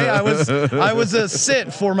week. Okay, I was a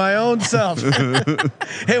sit for my own self.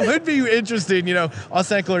 It would be interesting.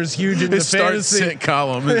 Austin Eckler is huge into fantasy. Sit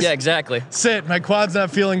column. Yeah, exactly. Sit. My quad's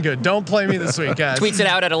not feeling good. Don't play me this week, guys. Tweets it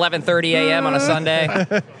out at 11:30 a.m. on a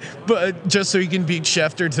Sunday. But just so he can beat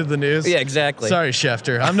Schefter to the news. Yeah, exactly. Sorry,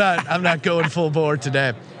 Schefter. I'm not going full bore today.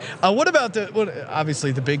 What about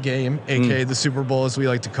obviously the big game, aka the Super Bowl, as we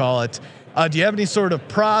like to call it? Do you have any sort of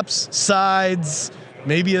props, sides,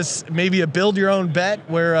 maybe a build your own bet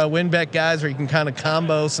where WinBet guys, where you can kind of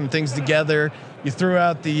combo some things together? You threw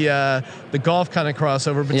out the golf kind of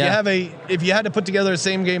crossover, but do you have if you had to put together a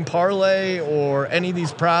same game parlay or any of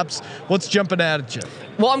these props, what's jumping out at you?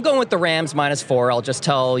 Well, I'm going with the Rams -4. I'll just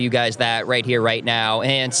tell you guys that right here, right now.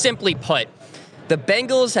 And simply put, the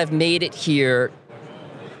Bengals have made it here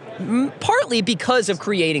partly because of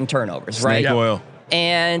creating turnovers, right? Snake oil.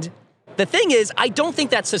 And the thing is, I don't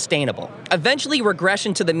think that's sustainable. Eventually,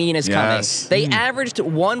 regression to the mean is coming. They averaged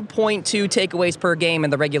 1.2 takeaways per game in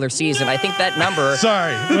the regular season. I think that number.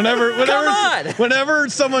 Sorry, whenever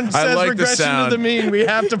someone says regression to the mean, we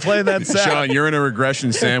have to play that sound. Sean, you're in a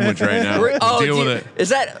regression sandwich right now. Deal with it. Is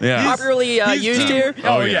that popularly used here?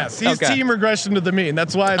 Oh yes, he's team regression to the mean.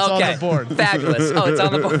 That's why it's on the board. Fabulous. Oh, it's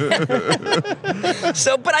on the board.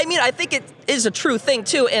 So, but I mean, I think it is a true thing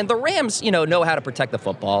too. And the Rams, know how to protect the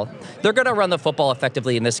football. They're going to run the football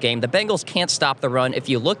effectively in this game. The Bengals can't stop the run. If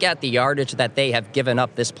you look at the yardage that they have given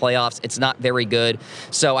up this playoffs, it's not very good.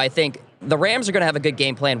 So I think the Rams are going to have a good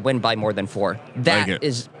game plan, win by more than 4. That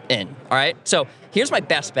is in. All right. So here's my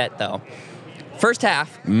best bet, though. First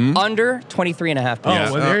half, under 23.5 points.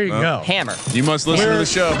 Oh, well, there you go. Hammer. You must listen to the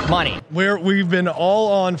show. Money. We've been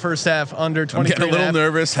all on first half under 23.5. I'm getting a little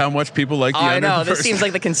nervous how much people like the under. I know. This seems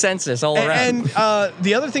like the consensus all around. And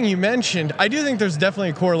the other thing you mentioned, I do think there's definitely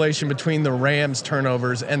a correlation between the Rams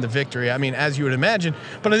turnovers and the victory. I mean, as you would imagine.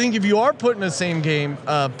 But I think if you are putting a same game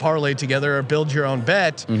parlay together or build your own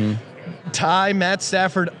bet, tie Matt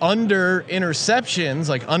Stafford under interceptions,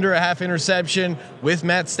 like under a half interception with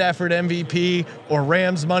Matt Stafford MVP or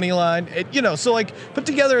Rams money line. So put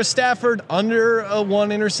together a Stafford under a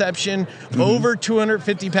 1 interception, over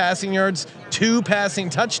 250 passing yards, 2 passing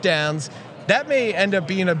touchdowns. that may end up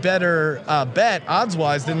being a better bet odds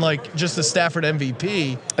wise than like just a Stafford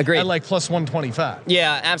MVP. Agreed. At like plus 125.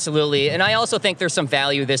 Yeah, absolutely. And I also think there's some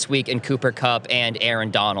value this week in Cooper Kupp and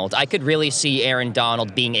Aaron Donald. I could really see Aaron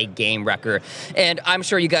Donald being a game wrecker. And I'm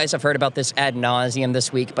sure you guys have heard about this ad nauseum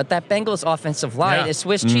this week, but that Bengals offensive line is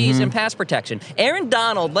Swiss cheese and pass protection. Aaron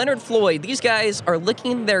Donald, Leonard Floyd, these guys are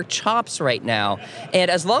licking their chops right now. And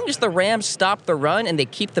as long as the Rams stop the run and they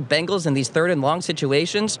keep the Bengals in these third and long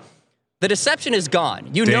situations, the deception is gone.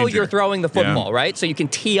 You know you're throwing the football, right? So you can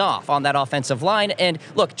tee off on that offensive line. And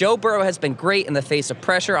look, Joe Burrow has been great in the face of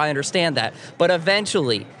pressure. I understand that. But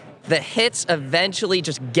eventually, the hits eventually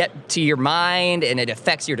just get to your mind and it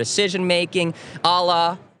affects your decision making, a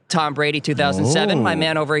la Tom Brady 2007, my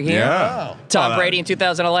man over here. Yeah. Tom Brady in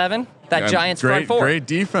 2011, that Giants front four. Great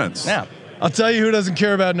defense. Yeah. I'll tell you who doesn't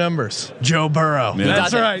care about numbers. Joe Burrow. Yeah.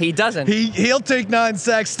 That's right. He doesn't. He'll take 9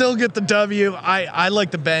 sacks, still get the W. I like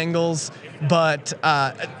the Bengals, but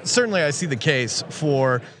certainly I see the case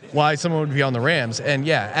for why someone would be on the Rams. And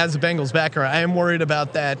yeah, as a Bengals backer, I am worried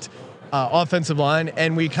about that offensive line.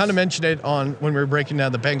 And we kind of mentioned it on when we were breaking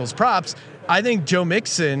down the Bengals props. I think Joe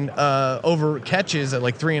Mixon over catches at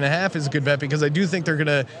like 3.5 is a good bet because I do think they're going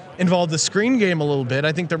to involve the screen game a little bit.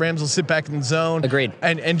 I think the Rams will sit back in the zone. Agreed.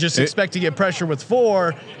 And just expect to get pressure with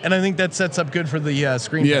 4. And I think that sets up good for the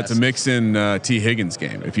screen Yeah, pass. it's a Mixon T. Higgins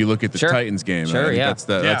game. If you look at the Titans game, I think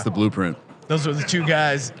that's the blueprint. Those are the two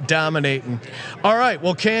guys dominating. All right.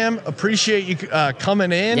 Well, Cam, appreciate you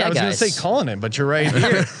coming in. Yeah, I was going to say calling in, but you're right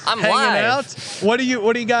here. I'm hanging live. out. What do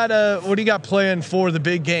you got planned for the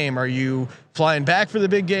big game? Are you flying back for the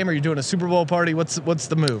big game? Are you doing a Super Bowl party? What's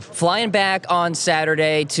the move? Flying back on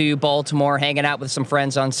Saturday to Baltimore, hanging out with some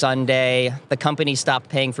friends on Sunday. The company stopped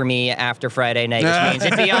paying for me after Friday night, which means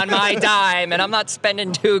it'd be on my dime, and I'm not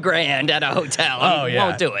spending $2,000 at a hotel.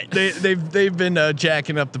 Won't do it. They've been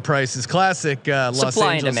jacking up the prices. Classic Los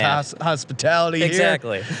Supply and Angeles hospitality.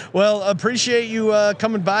 Exactly. Here. Well, appreciate you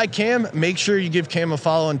coming by, Cam. Make sure you give Cam a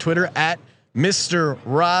follow on Twitter at Mr.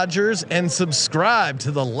 Rogers and subscribe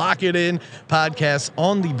to the Lock It In podcast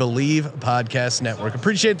on the Believe Podcast Network.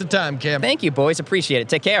 Appreciate the time, Cam. Thank you, boys. Appreciate it.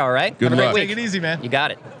 Take care. All right. Good Have a luck. great week. Take it easy, man. You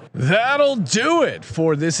got it. That'll do it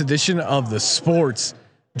for this edition of the Sports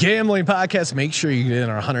Gambling Podcast. Make sure you get in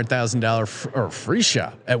our $100,000 free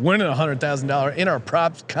shot at winning $100,000 in our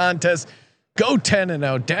props contest. Go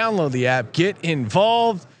 10-0. Download the app. Get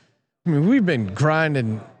involved. I mean, we've been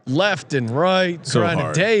grinding left and right, grinding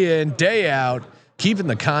hard. day in, day out, keeping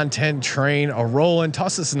the content train a rolling.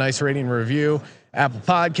 Toss us a nice rating and review. Apple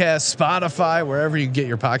Podcasts, Spotify, wherever you get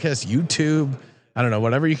your podcasts, YouTube. I don't know,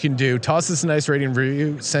 whatever you can do. Toss us a nice rating and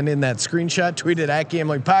review. Send in that screenshot. Tweet it at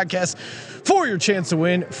Gambling Podcast for your chance to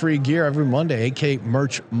win free gear every Monday, aka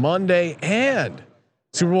Merch Monday, and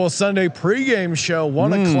Super Bowl Sunday pregame show,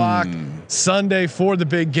 1 o'clock Sunday for the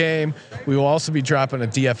big game. We will also be dropping a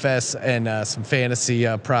DFS and some fantasy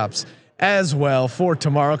props as well for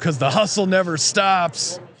tomorrow because the hustle never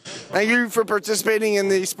stops. Thank you for participating in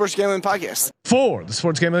the Sports Gambling Podcast. For the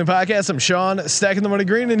Sports Gambling Podcast, I'm Sean, stacking the money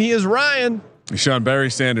green, and he is Ryan. Sean,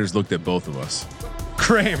 Barry Sanders looked at both of us.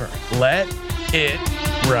 Kramer, let it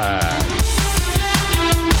ride.